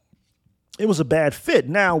 But it was a bad fit.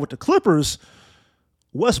 Now, with the Clippers,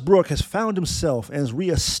 Westbrook has found himself and has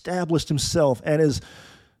reestablished himself and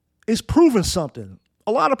is proven something.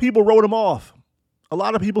 A lot of people wrote him off. A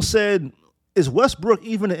lot of people said, is Westbrook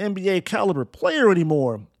even an NBA caliber player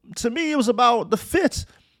anymore? To me, it was about the fit.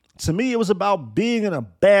 To me, it was about being in a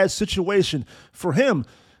bad situation for him.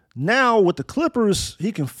 Now, with the Clippers,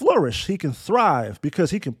 he can flourish. He can thrive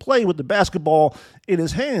because he can play with the basketball in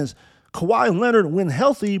his hands. Kawhi Leonard, when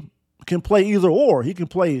healthy, can play either or. He can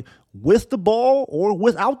play with the ball or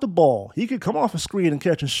without the ball. He can come off a screen and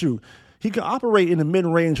catch and shoot. He can operate in the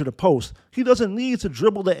mid-range of the post. He doesn't need to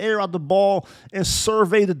dribble the air out the ball and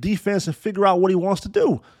survey the defense and figure out what he wants to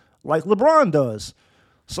do, like LeBron does.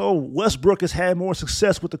 So Westbrook has had more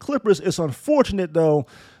success with the Clippers. It's unfortunate, though,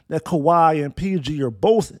 that Kawhi and PG are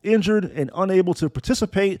both injured and unable to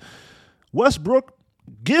participate. Westbrook,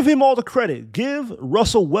 give him all the credit. Give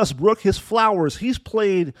Russell Westbrook his flowers. He's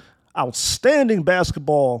played outstanding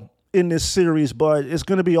basketball in this series, but it's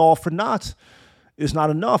going to be all for naught. It's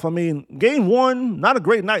not enough. I mean, Game 1, not a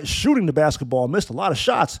great night shooting the basketball. Missed a lot of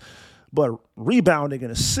shots, but rebounding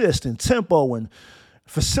and assist and tempo and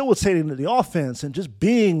facilitating the offense and just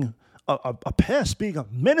being a pest, being a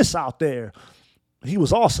menace out there. He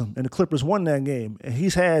was awesome, and the Clippers won that game. And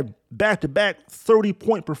he's had back-to-back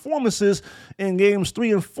 30-point performances in Games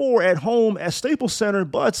 3 and 4 at home at Staples Center,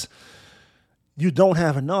 but you don't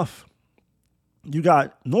have enough. You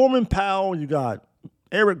got Norman Powell, you got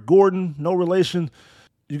Eric Gordon, no relation.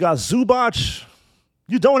 You got Zubac.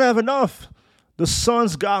 You don't have enough. The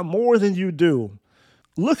Suns got more than you do.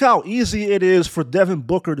 Look how easy it is for Devin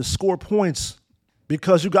Booker to score points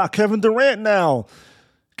because you got Kevin Durant now.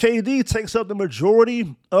 KD takes up the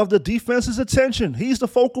majority of the defense's attention. He's the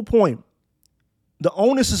focal point. The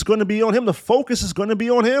onus is going to be on him. The focus is going to be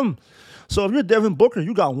on him. So if you're Devin Booker,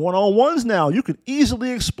 you got one-on-ones now. You could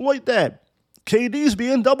easily exploit that. KD's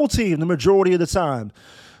being double-teamed the majority of the time.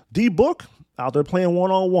 D-Book out there playing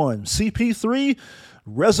one-on-one. CP3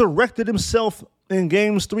 resurrected himself in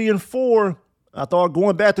games 3 and 4. I thought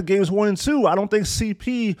going back to games 1 and 2, I don't think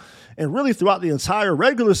CP, and really throughout the entire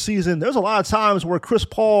regular season, there's a lot of times where Chris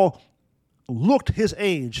Paul looked his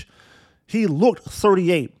age. He looked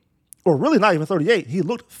 38, or really not even 38. He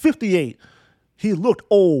looked 58. He looked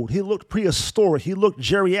old. He looked prehistoric. He looked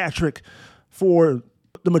geriatric for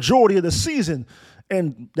the majority of the season.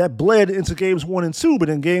 And that bled into games 1 and 2. But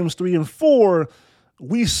in games 3 and 4,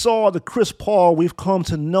 we saw the Chris Paul we've come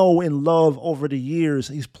to know and love over the years.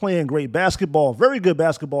 He's playing great basketball, very good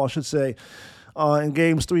basketball, I should say, in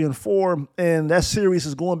games 3 and 4. And that series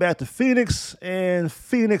is going back to Phoenix, and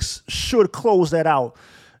Phoenix should close that out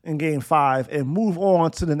in game 5 and move on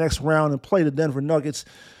to the next round and play the Denver Nuggets.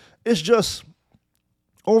 It's just,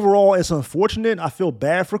 overall, it's unfortunate. I feel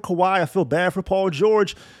bad for Kawhi. I feel bad for Paul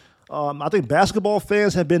George. I think basketball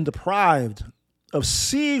fans have been deprived of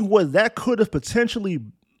seeing what that could have potentially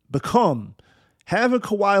become. Having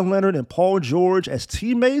Kawhi Leonard and Paul George as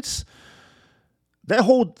teammates, that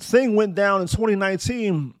whole thing went down in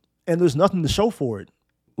 2019, and there's nothing to show for it.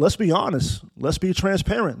 Let's be honest. Let's be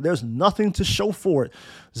transparent. There's nothing to show for it.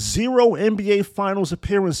 0 NBA Finals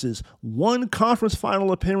appearances. 1 conference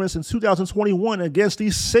final appearance in 2021 against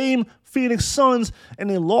these same Phoenix Suns, and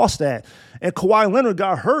they lost that. And Kawhi Leonard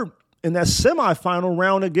got hurt in that semifinal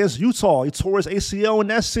round against Utah. He tore his ACL in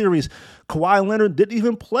that series. Kawhi Leonard didn't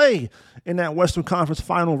even play in that Western Conference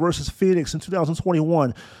final versus Phoenix in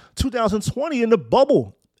 2021. 2020 in the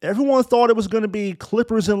bubble, everyone thought it was going to be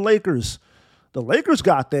Clippers and Lakers. The Lakers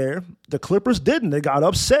got there. The Clippers didn't. They got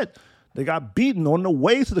upset. They got beaten on the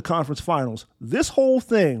way to the conference finals. This whole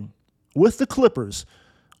thing with the Clippers,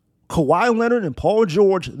 Kawhi Leonard and Paul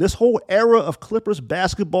George, this whole era of Clippers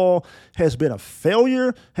basketball has been a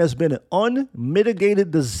failure, has been an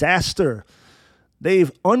unmitigated disaster. They've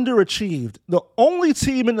underachieved. The only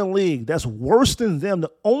team in the league that's worse than them,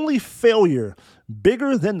 the only failure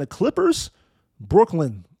bigger than the Clippers,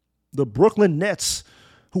 Brooklyn, the Brooklyn Nets,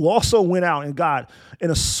 who also went out and got an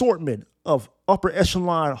assortment of upper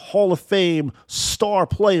echelon Hall of Fame star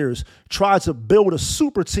players, tried to build a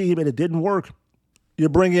super team, and it didn't work. You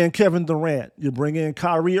bring in Kevin Durant. You bring in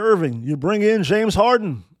Kyrie Irving. You bring in James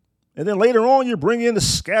Harden. And then later on, you bring in the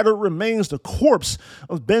scattered remains, the corpse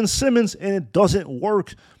of Ben Simmons, and it doesn't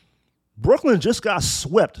work. Brooklyn just got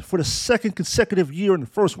swept for the second consecutive year in the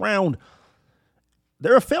first round.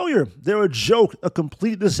 They're a failure. They're a joke, a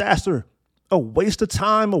complete disaster, a waste of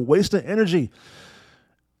time, a waste of energy.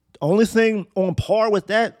 The only thing on par with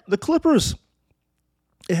that, the Clippers.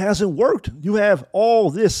 It hasn't worked. You have all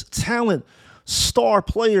this talent, star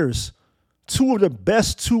players, 2 of the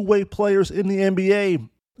best two-way players in the NBA.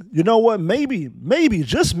 You know what? Maybe,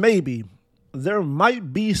 just maybe, there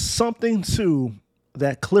might be something to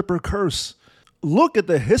that Clipper curse. Look at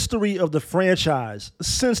the history of the franchise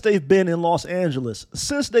since they've been in Los Angeles,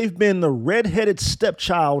 since they've been the redheaded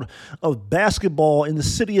stepchild of basketball in the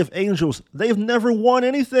City of Angels. They've never won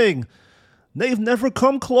anything. They've never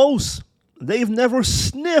come close. They've never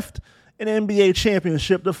sniffed an NBA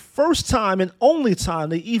championship. The first time and only time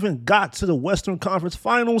they even got to the Western Conference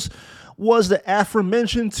Finals was the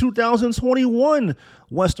aforementioned 2021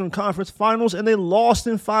 Western Conference Finals, and they lost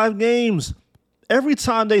in 5 games. Every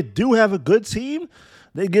time they do have a good team,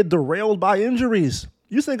 they get derailed by injuries.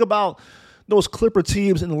 You think about those Clipper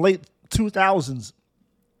teams in the late 2000s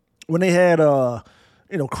when they had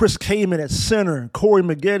Chris Kaman at center, Corey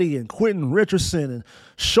Maggette and Quentin Richardson and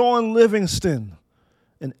Sean Livingston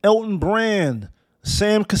and Elton Brand,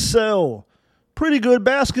 Sam Cassell. Pretty good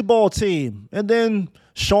basketball team. And then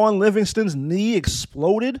Sean Livingston's knee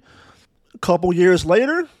exploded. A couple years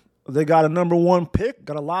later, they got a number 1 pick,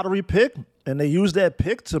 got a lottery pick, and they used that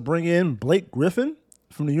pick to bring in Blake Griffin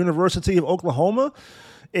from the University of Oklahoma.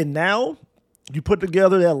 And now you put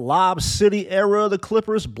together that Lob City era of the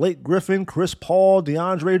Clippers, Blake Griffin, Chris Paul,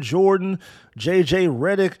 DeAndre Jordan, J.J.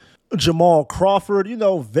 Redick, Jamal Crawford,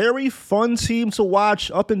 very fun team to watch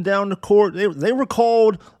up and down the court. They were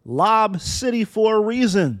called Lob City for a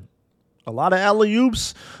reason. A lot of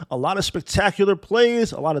alley-oops, a lot of spectacular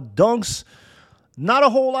plays, a lot of dunks. Not a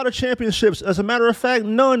whole lot of championships. As a matter of fact,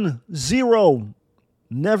 none. 0.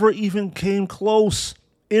 Never even came close.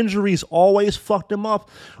 injuries always fucked them up,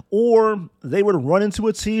 or they would run into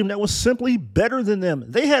a team that was simply better than them.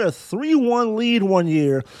 They had a 3-1 lead one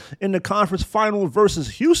year in the conference final versus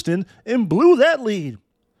Houston and blew that lead.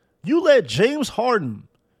 You let James Harden,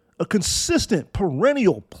 a consistent,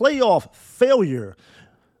 perennial playoff failure,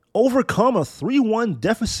 overcome a 3-1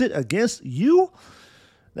 deficit against you?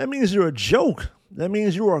 That means you're a joke. That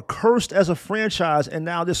means you are cursed as a franchise. And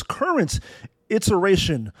now this current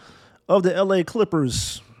iteration of the LA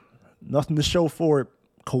Clippers, nothing to show for it.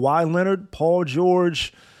 Kawhi Leonard, Paul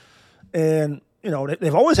George, and,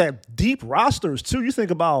 they've always had deep rosters, too. You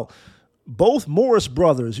think about both Morris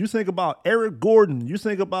brothers. You think about Eric Gordon. You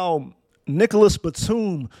think about Nicholas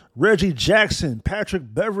Batum, Reggie Jackson, Patrick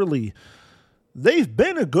Beverley. They've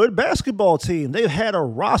been a good basketball team. They've had a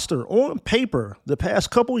roster on paper the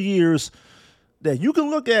past couple years that you can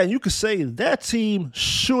look at and you can say that team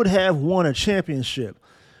should have won a championship.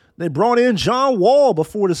 They brought in John Wall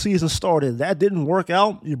before the season started. That didn't work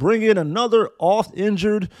out. You bring in another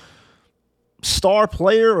oft-injured star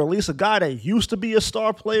player, or at least a guy that used to be a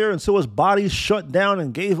star player until his body shut down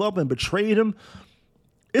and gave up and betrayed him.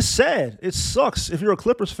 It's sad. It sucks if you're a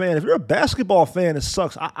Clippers fan. If you're a basketball fan, it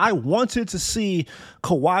sucks. I wanted to see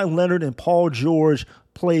Kawhi Leonard and Paul George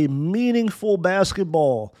play meaningful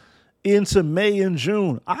basketball into May and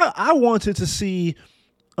June. I wanted to see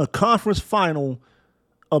a conference final,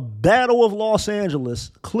 a battle of Los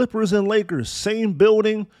Angeles, Clippers and Lakers, same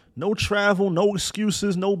building, no travel, no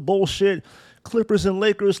excuses, no bullshit. Clippers and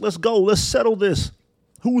Lakers, let's go. Let's settle this.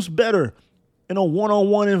 Who's better in a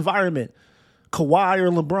one-on-one environment? Kawhi or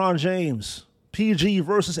LeBron James? PG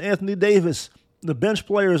versus Anthony Davis. The bench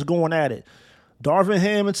players going at it. Darvin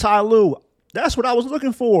Ham and Ty Lue. That's what I was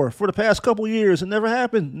looking for the past couple years. It never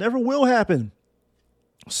happened. Never will happen.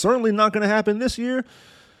 Certainly not going to happen this year.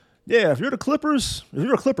 Yeah, if you're the Clippers, if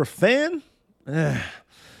you're a Clipper fan,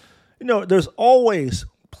 there's always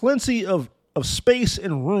plenty of space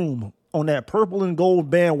and room on that purple and gold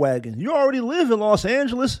bandwagon. You already live in Los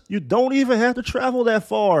Angeles. You don't even have to travel that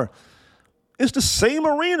far. It's the same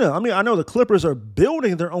arena. I mean, I know the Clippers are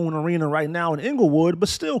building their own arena right now in Inglewood, but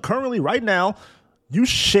still currently right now, you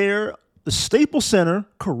share the Staples Center,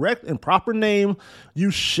 correct and proper name.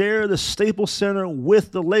 You share the Staples Center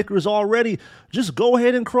with the Lakers already. Just go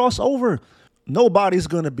ahead and cross over. Nobody's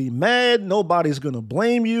going to be mad. Nobody's going to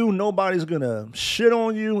blame you. Nobody's going to shit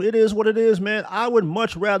on you. It is what it is, man. I would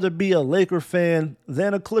much rather be a Laker fan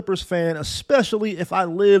than a Clippers fan, especially if I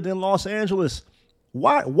lived in Los Angeles.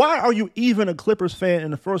 Why are you even a Clippers fan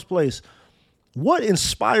in the first place? What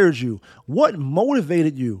inspired you? What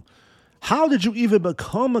motivated you? How did you even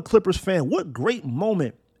become a Clippers fan? What great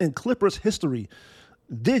moment in Clippers history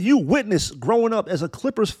did you witness growing up as a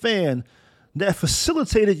Clippers fan that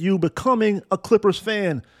facilitated you becoming a Clippers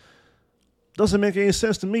fan? Doesn't make any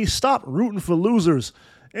sense to me. Stop rooting for losers.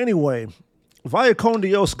 Anyway, vaya con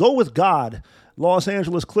Dios, go with God. Los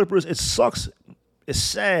Angeles Clippers, it sucks. It's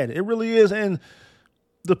sad. It really is. And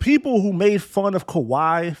the people who made fun of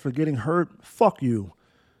Kawhi for getting hurt, fuck you.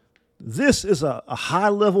 This is a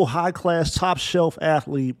high-level, high-class, top-shelf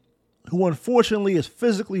athlete who unfortunately is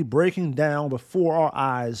physically breaking down before our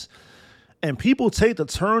eyes. And people take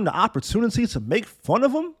the opportunity to make fun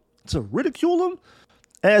of him, to ridicule him,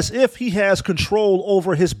 as if he has control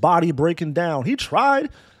over his body breaking down. He tried.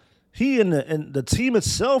 He and the team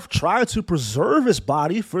itself tried to preserve his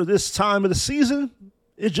body for this time of the season.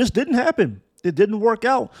 It just didn't happen. It didn't work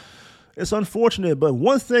out. It's unfortunate. But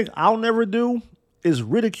one thing I'll never do is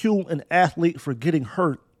ridicule an athlete for getting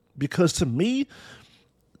hurt, because to me,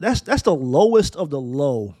 that's the lowest of the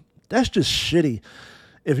low. That's just shitty.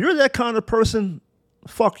 If you're that kind of person,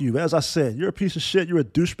 fuck you. As I said, you're a piece of shit. You're a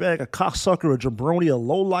douchebag, a cocksucker, a jabroni, a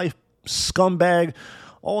lowlife scumbag,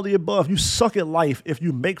 all the above. You suck at life if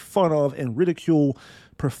you make fun of and ridicule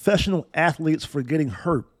professional athletes for getting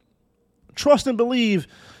hurt. Trust and believe,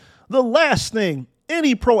 the last thing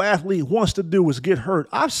any pro athlete wants to do is get hurt.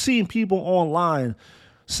 I've seen people online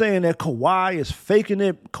saying that Kawhi is faking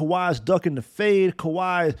it. Kawhi's ducking the fade.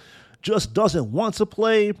 Kawhi just doesn't want to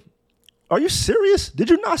play. Are you serious? Did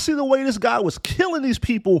you not see the way this guy was killing these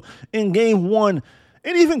people in game one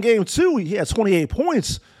and even game two? He had 28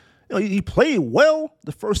 points. He played well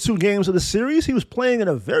the first two games of the series. He was playing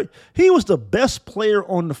he was the best player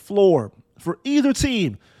on the floor for either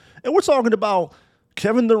team. And we're talking about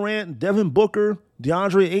Kevin Durant, Devin Booker,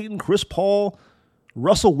 DeAndre Ayton, Chris Paul,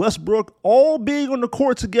 Russell Westbrook, all being on the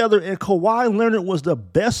court together, and Kawhi Leonard was the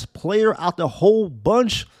best player out the whole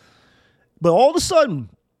bunch. But all of a sudden,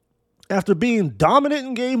 After being dominant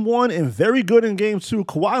in game one and very good in game two,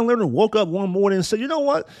 Kawhi Leonard woke up one morning and said, you know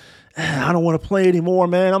what? I don't want to play anymore,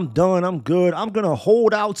 man. I'm done. I'm good. I'm going to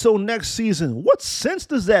hold out till next season. What sense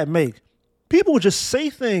does that make? People just say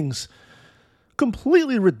things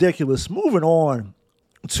completely ridiculous. Moving on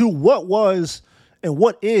to what was and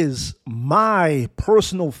what is my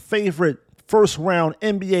personal favorite first round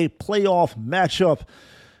NBA playoff matchup.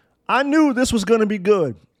 I knew this was going to be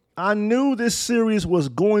good. I knew this series was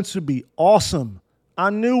going to be awesome. I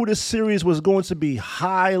knew this series was going to be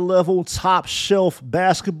high-level, top-shelf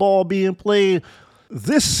basketball being played.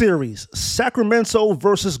 This series, Sacramento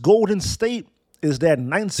versus Golden State, is that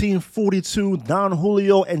 1942 Don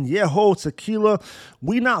Julio and Yeho tequila.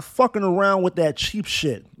 We not fucking around with that cheap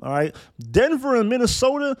shit, all right? Denver and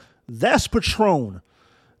Minnesota, that's Patron.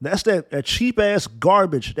 That's that cheap-ass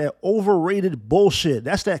garbage, that overrated bullshit.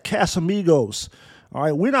 That's that Casamigos, all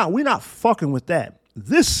right? We're not fucking with that.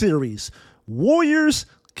 This series, Warriors,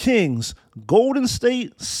 Kings, Golden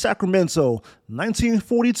State, Sacramento,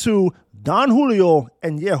 1942, Don Julio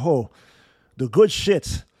and Yeho. The good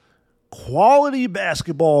shit. Quality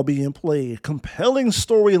basketball being played, compelling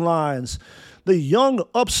storylines. The young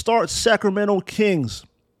upstart Sacramento Kings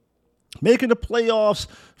making the playoffs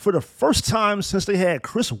for the first time since they had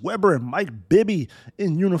Chris Webber and Mike Bibby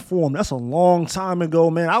in uniform. That's a long time ago,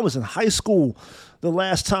 man. I was in high school the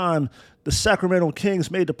last time the Sacramento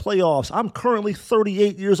Kings made the playoffs. I'm currently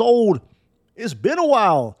 38 years old. It's been a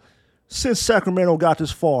while since Sacramento got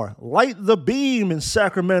this far. Light the beam in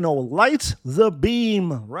Sacramento. Light the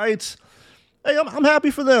beam, right? Hey, I'm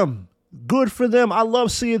happy for them. Good for them. I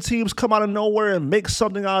love seeing teams come out of nowhere and make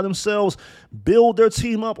something out of themselves, build their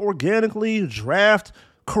team up organically, draft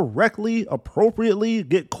correctly, appropriately,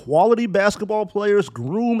 get quality basketball players,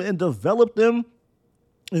 groom and develop them,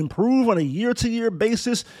 improve on a year-to-year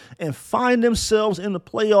basis, and find themselves in the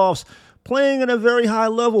playoffs playing at a very high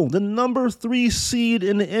level. The number 3 seed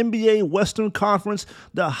in the NBA Western Conference,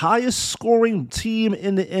 the highest scoring team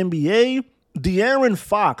in the NBA, De'Aaron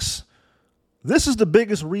Fox. This is the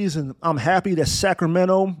biggest reason I'm happy that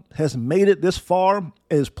Sacramento has made it this far,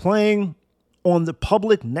 is playing on the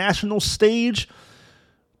public national stage,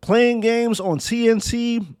 playing games on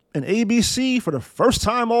TNT and ABC for the first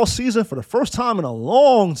time all season, for the first time in a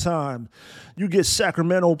long time. You get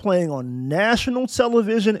Sacramento playing on national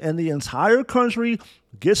television, and the entire country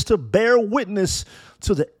gets to bear witness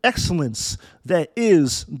to the excellence that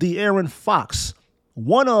is De'Aaron Fox,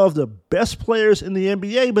 one of the best players in the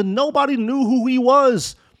NBA, but nobody knew who he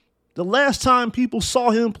was. The last time people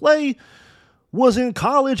saw him play was in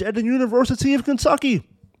college at the University of Kentucky.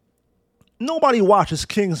 Nobody watches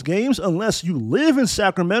Kings games unless you live in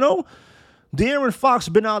Sacramento. De'Aaron Fox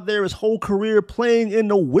been out there his whole career playing in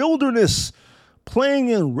the wilderness, playing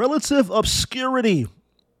in relative obscurity,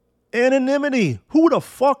 anonymity. Who the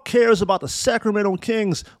fuck cares about the Sacramento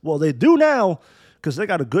Kings? Well, they do now, because they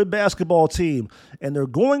got a good basketball team, and they're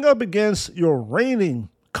going up against your reigning,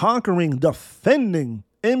 conquering, defending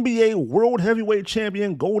NBA World Heavyweight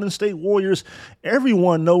Champion Golden State Warriors.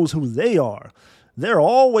 Everyone knows who they are. They're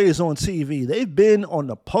always on TV. They've been on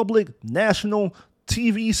the public national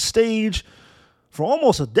TV stage for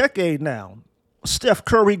almost a decade now. Steph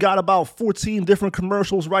Curry got about 14 different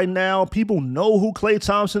commercials right now. People know who Klay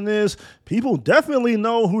Thompson is. People definitely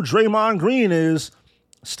know who Draymond Green is.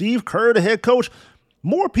 Steve Kerr, the head coach.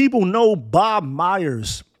 More people know Bob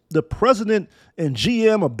Myers, the president and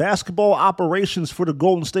GM of basketball operations for the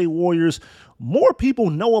Golden State Warriors. More people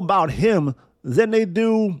know about him than they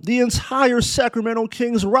do the entire Sacramento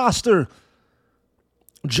Kings roster.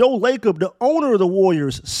 Joe Lacob, the owner of the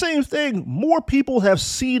Warriors, same thing. More people have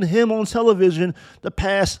seen him on television the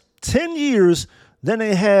past 10 years than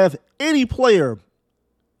they have any player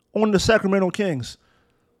on the Sacramento Kings.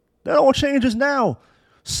 That all changes now.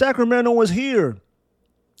 Sacramento is here.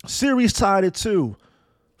 Series tied at 2.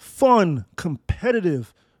 Fun,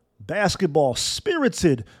 competitive basketball,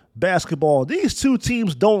 spirited basketball. These two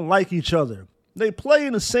teams don't like each other. They play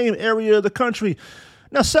in the same area of the country.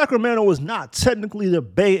 Now, Sacramento is not technically the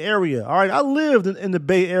Bay Area, all right? I lived in the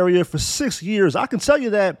Bay Area for 6 years. I can tell you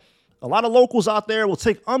that a lot of locals out there will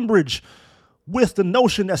take umbrage with the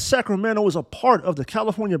notion that Sacramento is a part of the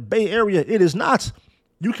California Bay Area. It is not.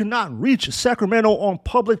 You cannot reach Sacramento on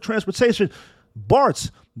public transportation.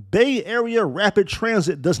 BART, Bay Area Rapid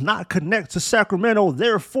Transit, does not connect to Sacramento.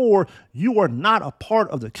 Therefore, you are not a part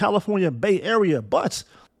of the California Bay Area, but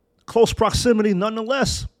close proximity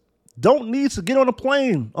nonetheless. Don't need to get on a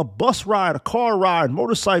plane, a bus ride, a car ride,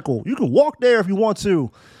 motorcycle. You can walk there if you want to.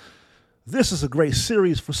 This is a great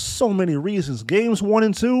series for so many reasons. Games 1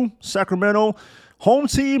 and 2, Sacramento, home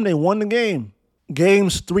team, they won the game.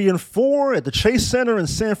 Games 3 and 4 at the Chase Center in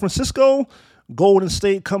San Francisco, Golden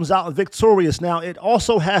State comes out victorious. Now, it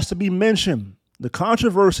also has to be mentioned, the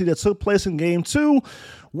controversy that took place in Game 2,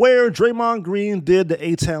 where Draymond Green did the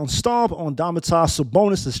A-Town stomp on Domantas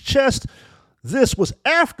Sabonis' chest. This was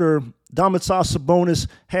after Domantas Sabonis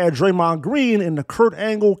had Draymond Green in the Kurt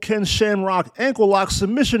Angle, Ken Shamrock ankle lock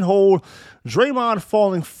submission hold. Draymond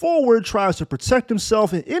falling forward tries to protect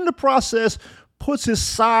himself, and in the process puts his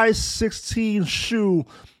size 16 shoe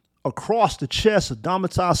across the chest of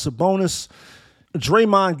Domantas Sabonis.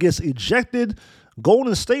 Draymond gets ejected.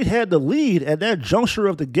 Golden State had the lead at that juncture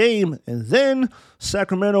of the game, and then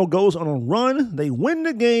Sacramento goes on a run. They win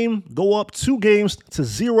the game, go up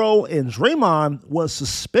 2-0, and Draymond was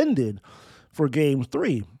suspended for Game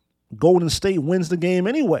 3. Golden State wins the game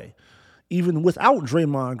anyway, even without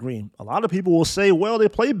Draymond Green. A lot of people will say, well, they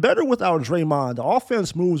play better without Draymond. The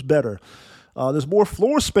offense moves better. There's more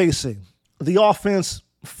floor spacing. The offense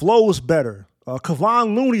flows better.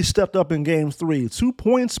 Kevon Looney stepped up in Game 3. 2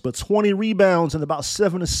 points, but 20 rebounds and about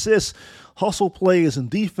 7 assists. Hustle plays and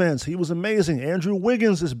defense. He was amazing. Andrew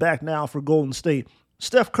Wiggins is back now for Golden State.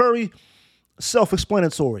 Steph Curry,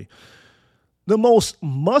 self-explanatory. The most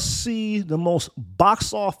must-see, the most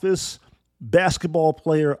box office basketball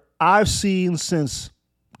player I've seen since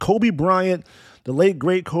Kobe Bryant, the late,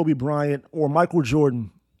 great Kobe Bryant, or Michael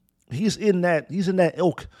Jordan. He's in that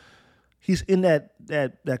ilk. He's in that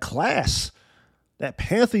class, that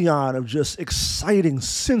pantheon of just exciting,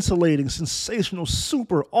 scintillating, sensational,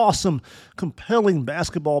 super awesome, compelling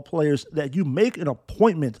basketball players that you make an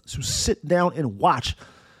appointment to sit down and watch.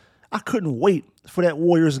 I couldn't wait for that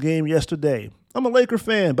Warriors game yesterday. I'm a Laker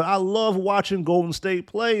fan, but I love watching Golden State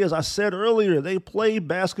play. As I said earlier, they play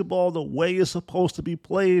basketball the way it's supposed to be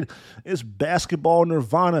played. It's basketball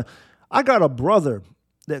nirvana. I got a brother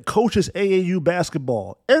that coaches AAU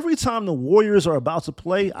basketball. Every time the Warriors are about to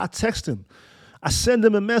play, I text him. I send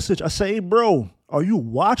him a message. I say, hey, bro, are you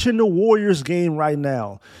watching the Warriors game right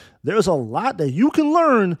now? There's a lot that you can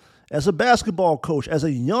learn as a basketball coach, as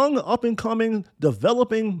a young, up-and-coming,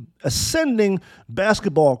 developing, ascending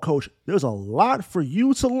basketball coach. There's a lot for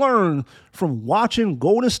you to learn from watching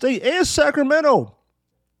Golden State and Sacramento.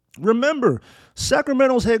 Remember,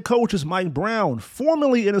 Sacramento's head coach is Mike Brown,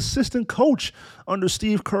 formerly an assistant coach under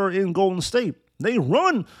Steve Kerr in Golden State. They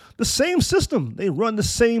run the same system. They run the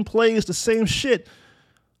same plays, the same shit.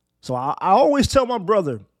 So I always tell my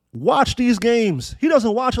brother, watch these games. He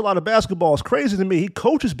doesn't watch a lot of basketball. It's crazy to me. He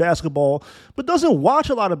coaches basketball, but doesn't watch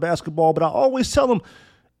a lot of basketball. But I always tell him,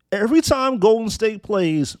 every time Golden State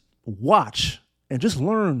plays, watch and just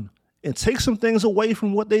learn and take some things away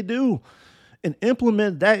from what they do and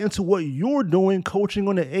implement that into what you're doing coaching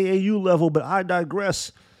on the AAU level. But I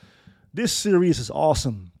digress. This series is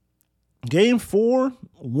awesome. Game 4,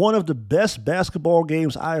 one of the best basketball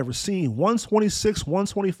games I ever seen.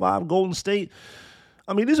 126-125 Golden State.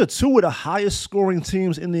 I mean, these are two of the highest scoring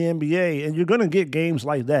teams in the NBA, and you're going to get games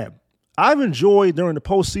like that. I've enjoyed during the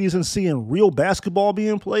postseason seeing real basketball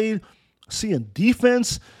being played, seeing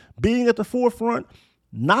defense being at the forefront,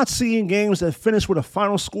 not seeing games that finish with a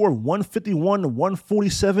final score of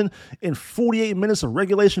 151-147 in 48 minutes of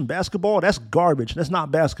regulation basketball. That's garbage. That's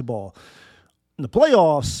not basketball. In the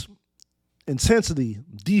playoffs, intensity,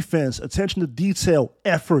 defense, attention to detail,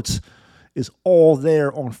 efforts is all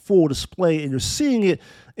there on full display, and you're seeing it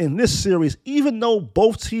in this series. Even though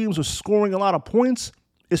both teams are scoring a lot of points,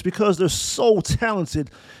 it's because they're so talented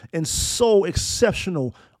and so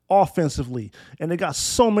exceptional offensively, and they got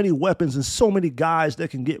so many weapons and so many guys that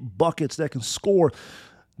can get buckets, that can score.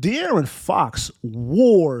 De'Aaron Fox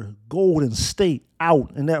wore Golden State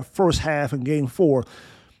out in that first half in Game 4.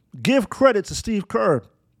 Give credit to Steve Kerr.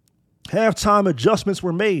 Halftime adjustments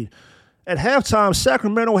were made. At halftime,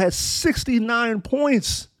 Sacramento had 69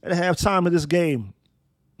 points at halftime of this game.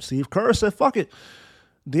 Steve Kerr said, fuck it.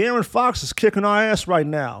 De'Aaron Fox is kicking our ass right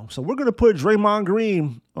now. So we're going to put Draymond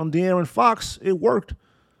Green on De'Aaron Fox. It worked.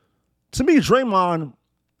 To me, Draymond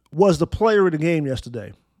was the player of the game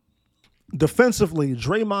yesterday. Defensively,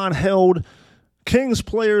 Draymond held Kings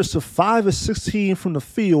players to 5 of 16 from the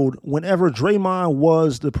field. Whenever Draymond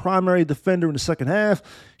was the primary defender in the second half,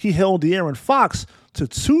 he held De'Aaron Fox to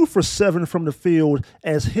 2 for 7 from the field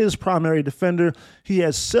as his primary defender. He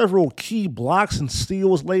had several key blocks and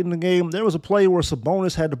steals late in the game. There was a play where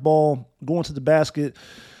Sabonis had the ball going to the basket,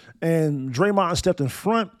 and Draymond stepped in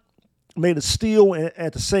front, made a steal, and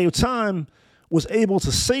at the same time was able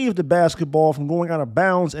to save the basketball from going out of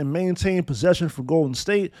bounds and maintain possession for Golden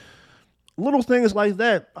State. Little things like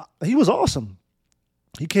that. He was awesome.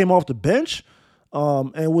 He came off the bench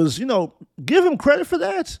and was, give him credit for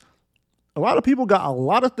that. A lot of people got a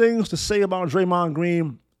lot of things to say about Draymond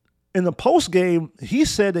Green. In the postgame, he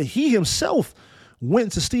said that he himself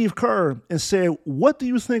went to Steve Kerr and said, "What do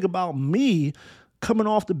you think about me coming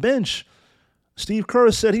off the bench?" Steve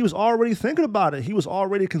Kerr said he was already thinking about it. He was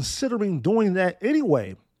already considering doing that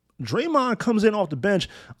anyway. Draymond comes in off the bench.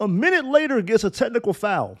 A minute later, gets a technical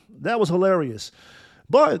foul. That was hilarious.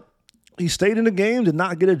 But he stayed in the game, did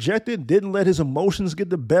not get ejected, didn't let his emotions get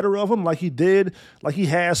the better of him like he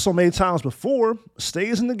has so many times before.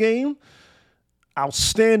 Stays in the game.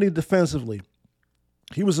 Outstanding defensively.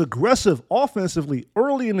 He was aggressive offensively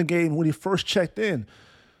early in the game when he first checked in.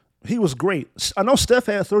 He was great. I know Steph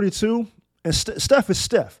had 32, and Steph is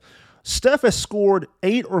Steph. Steph has scored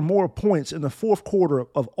 8 or more points in the fourth quarter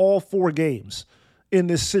of all 4 games in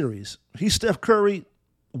this series. He's Steph Curry,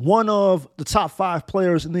 one of the top 5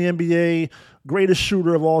 players in the NBA, greatest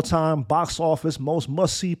shooter of all time, box office, most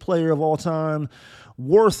must-see player of all time,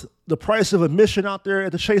 worth the price of admission out there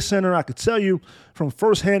at the Chase Center. I could tell you from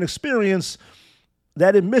firsthand experience,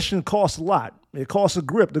 that admission costs a lot. It costs a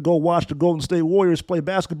grip to go watch the Golden State Warriors play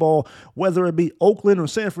basketball, whether it be Oakland or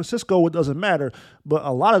San Francisco, it doesn't matter. But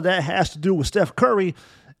a lot of that has to do with Steph Curry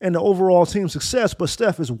and the overall team success, but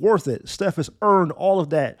Steph is worth it. Steph has earned all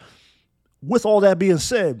of that. With all that being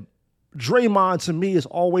said, Draymond to me has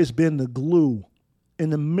always been the glue in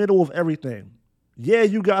the middle of everything. Yeah,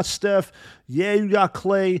 you got Steph. Yeah, you got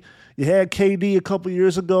Clay. You had KD a couple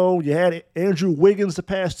years ago. You had Andrew Wiggins the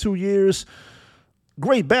past 2 years.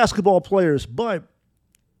 Great basketball players, but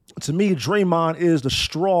to me, Draymond is the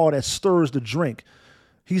straw that stirs the drink.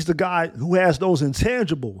 He's the guy who has those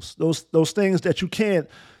intangibles, those things that you can't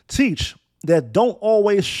teach, that don't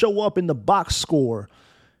always show up in the box score.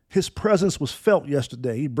 His presence was felt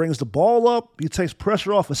yesterday. He brings the ball up. He takes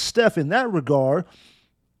pressure off of Steph in that regard.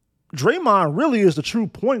 Draymond really is the true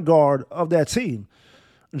point guard of that team.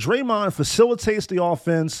 Draymond facilitates the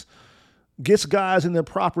offense, gets guys in their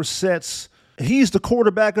proper sets. He's the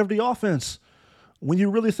quarterback of the offense. When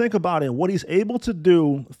you really think about it, what he's able to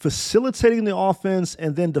do, facilitating the offense,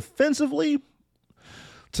 and then defensively,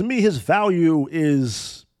 to me, his value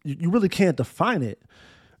is, you really can't define it.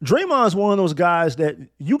 Draymond is one of those guys that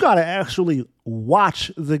you got to actually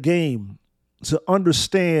watch the game to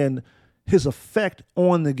understand his effect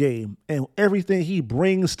on the game and everything he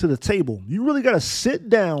brings to the table. You really got to sit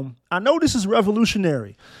down. I know this is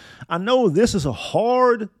revolutionary. I know this is a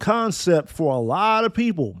hard concept for a lot of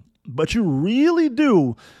people, but you really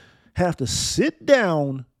do have to sit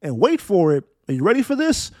down and wait for it. Are you ready for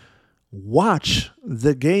this? Watch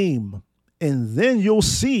the game, and then you'll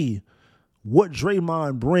see what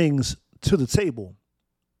Draymond brings to the table.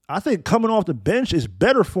 I think coming off the bench is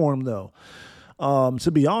better for him, though,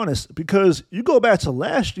 to be honest, because you go back to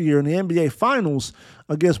last year in the NBA Finals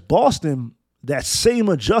against Boston, that same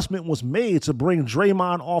adjustment was made to bring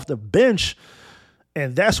Draymond off the bench,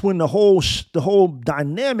 and that's when the whole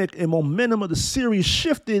dynamic and momentum of the series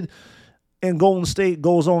shifted, and Golden State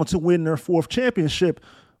goes on to win their 4th championship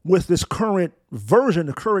with this current version,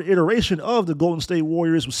 the current iteration of the Golden State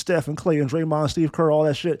Warriors with Steph and Clay and Draymond, Steve Kerr, all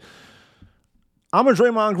that shit. I'm a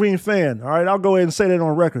Draymond Green fan. All right, I'll go ahead and say that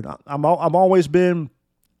on record. I've always been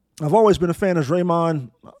a fan of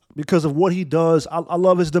Draymond because of what he does. I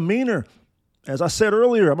love his demeanor. As I said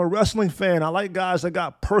earlier, I'm a wrestling fan. I like guys that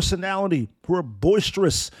got personality, who are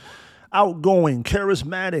boisterous, outgoing,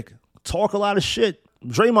 charismatic, talk a lot of shit.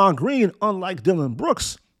 Draymond Green, unlike Dillon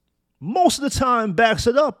Brooks, most of the time backs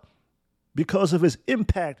it up because of his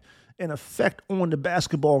impact and effect on the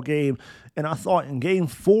basketball game. And I thought in Game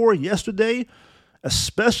 4 yesterday,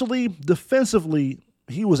 especially defensively,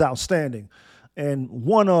 he was outstanding. And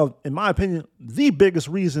one of, in my opinion, the biggest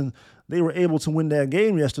reason they were able to win that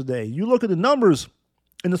game yesterday. You look at the numbers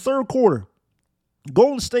in the third quarter.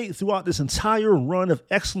 Golden State, throughout this entire run of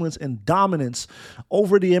excellence and dominance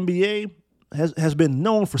over the NBA, has been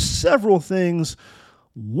known for several things.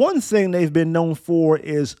 One thing they've been known for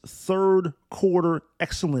is third quarter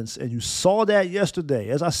excellence, and you saw that yesterday.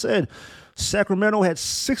 As I said, Sacramento had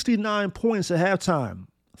 69 points at halftime.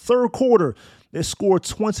 Third quarter, they scored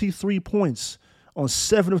 23 points on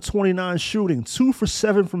 7 of 29 shooting, 2 for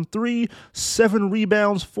 7 from 3, 7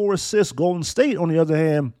 rebounds, 4 assists. Golden State, on the other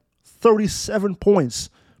hand, 37 points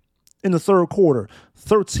in the third quarter,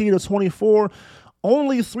 13 of 24.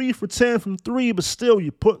 Only 3 for 10 from 3, but still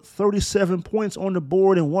you put 37 points on the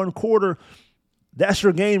board in one quarter. That's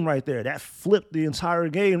your game right there. That flipped the entire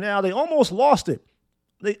game. Now, they almost lost it.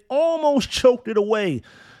 They almost choked it away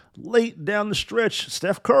late down the stretch.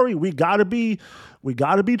 Steph Curry, we gotta be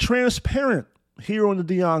transparent here on the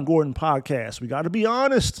Dion Gordon Podcast. We gotta be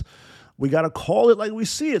honest. We gotta call it like we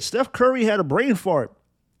see it. Steph Curry had a brain fart.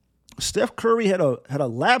 Steph Curry had a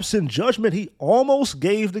lapse in judgment. He almost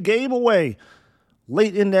gave the game away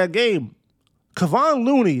late in that game. Kevon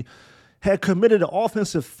Looney had committed an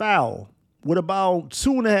offensive foul with about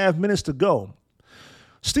 2.5 minutes to go.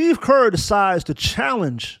 Steve Kerr decides to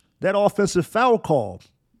challenge that offensive foul call.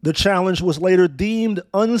 The challenge was later deemed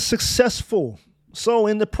unsuccessful. So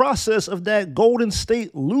in the process of that, Golden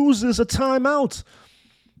State loses a timeout.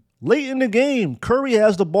 Late in the game, Curry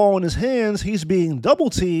has the ball in his hands. He's being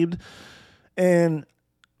double-teamed, and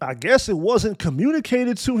I guess it wasn't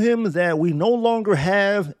communicated to him that we no longer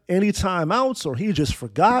have any timeouts, or he just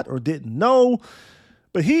forgot or didn't know.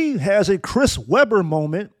 But he has a Chris Webber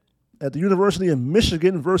moment at the University of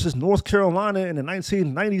Michigan versus North Carolina in the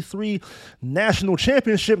 1993 National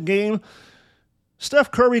Championship game.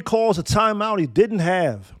 Steph Curry calls a timeout he didn't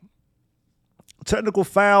have. A technical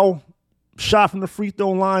foul, shot from the free throw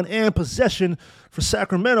line, and possession for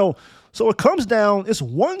Sacramento. So it comes down, it's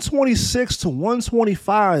 126 to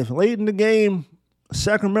 125. Late in the game,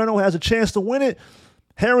 Sacramento has a chance to win it.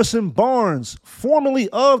 Harrison Barnes, formerly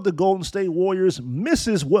of the Golden State Warriors,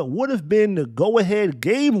 misses what would have been the go-ahead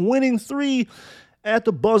game-winning three at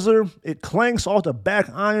the buzzer. It clanks off the back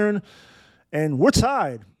iron, and we're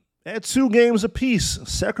tied at 2 games apiece.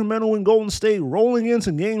 Sacramento and Golden State rolling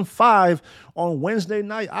into Game 5 on Wednesday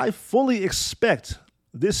night. I fully expect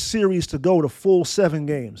this series to go to full 7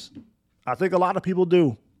 games. I think a lot of people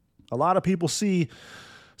do. A lot of people see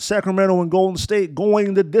Sacramento and Golden State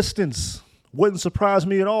going the distance. Wouldn't surprise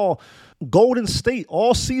me at all. Golden State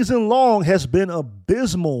all season long has been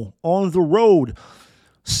abysmal on the road.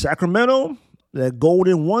 Sacramento, that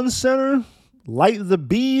Golden One Center, light the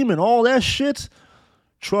beam and all that shit,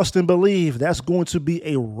 trust and believe that's going to be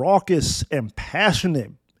a raucous and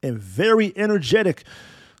passionate and very energetic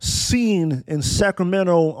scene in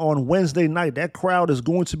Sacramento on Wednesday night. That crowd is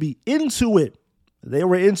going to be into it. They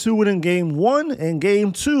were into it in Game 1 and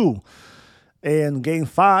Game 2. And Game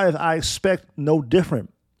 5, I expect no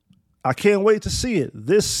different. I can't wait to see it.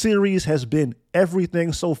 This series has been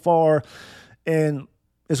everything so far, and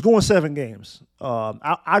it's going 7 games.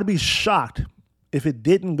 I'd be shocked if it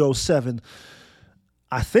didn't go 7.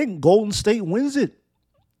 I think Golden State wins it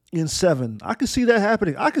in 7. I can see that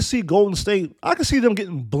happening. I can see Golden State, I can see them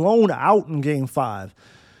getting blown out in Game 5,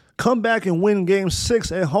 come back and win Game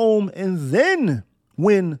 6 at home, and then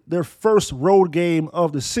win their first road game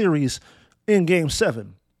of the series in Game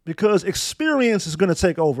 7, because experience is going to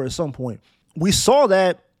take over at some point. We saw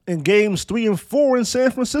that in Games 3 and 4 in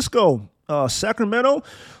San Francisco. Sacramento,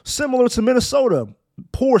 similar to Minnesota,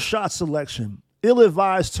 poor shot selection,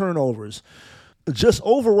 ill-advised turnovers, just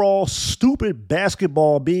overall stupid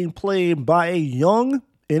basketball being played by a young,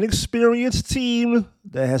 inexperienced team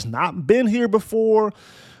that has not been here before.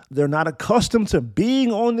 They're not accustomed to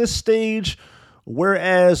being on this stage,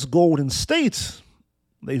 whereas Golden State,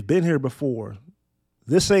 they've been here before.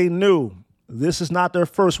 This ain't new. This is not their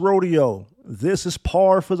first rodeo. This is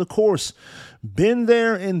par for the course. Been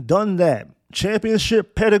there and done that.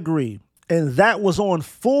 Championship pedigree. And that was on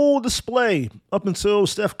full display up until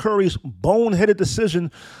Steph Curry's boneheaded decision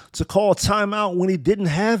to call timeout when he didn't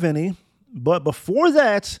have any. But before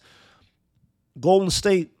that, Golden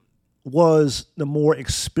State was the more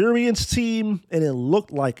experienced team, and it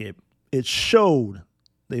looked like it. It showed.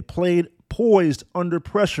 They played poised under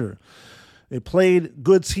pressure. They played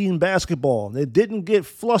good team basketball. They didn't get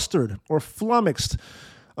flustered or flummoxed.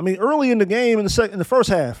 I mean, early in the game, in the first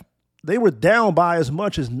half, they were down by as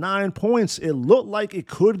much as 9 points. It looked like it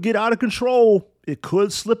could get out of control. It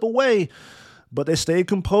could slip away, but they stayed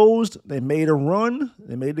composed. They made a run.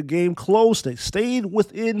 They made the game close. They stayed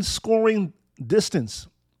within scoring distance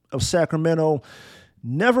of Sacramento,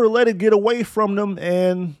 never let it get away from them,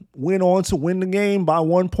 and went on to win the game by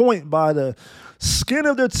 1 point, by the skin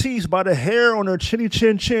of their teeth, by the hair on their chinny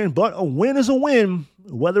chin chin. But a win is a win,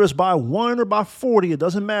 whether it's by 1 or by 40. It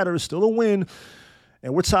doesn't matter. It's still a win.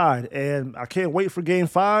 And we're tied. And I can't wait for Game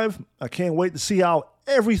 5. I can't wait to see how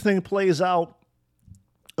everything plays out.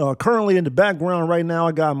 Currently in the background right now,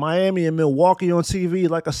 I got Miami and Milwaukee on TV.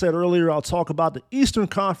 Like I said earlier, I'll talk about the Eastern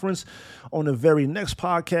Conference on the very next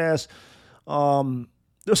podcast.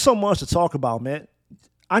 There's so much to talk about, man.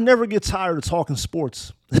 I never get tired of talking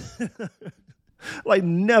sports. Like,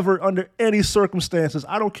 never, under any circumstances.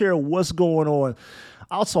 I don't care what's going on.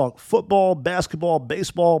 I'll talk football, basketball,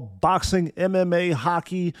 baseball, boxing, MMA,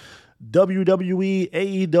 hockey, WWE,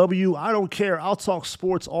 AEW. I don't care. I'll talk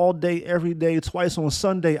sports all day, every day, twice on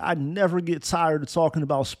Sunday. I never get tired of talking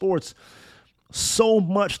about sports. So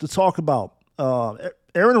much to talk about.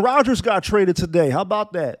 Aaron Rodgers got traded today. How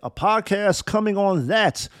about that? A podcast coming on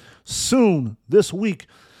that soon this week.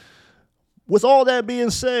 With all that being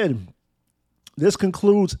said, this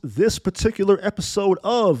concludes this particular episode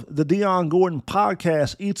of the Dion Gordon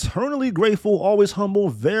Podcast. Eternally grateful, always humble,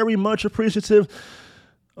 very much appreciative.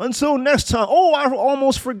 Until next time. Oh, I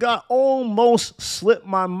almost forgot, almost slipped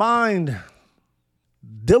my mind.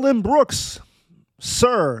 Dillon Brooks,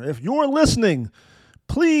 sir, if you're listening,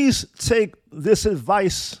 please take this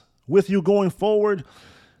advice with you going forward.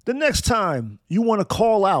 The next time you want to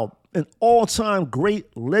call out an all-time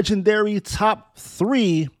great, legendary, top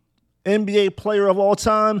 3 NBA player of all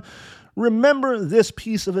time, remember this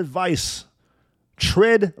piece of advice.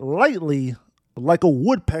 Tread lightly like a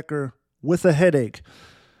woodpecker with a headache.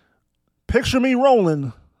 Picture me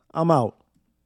rolling. I'm out.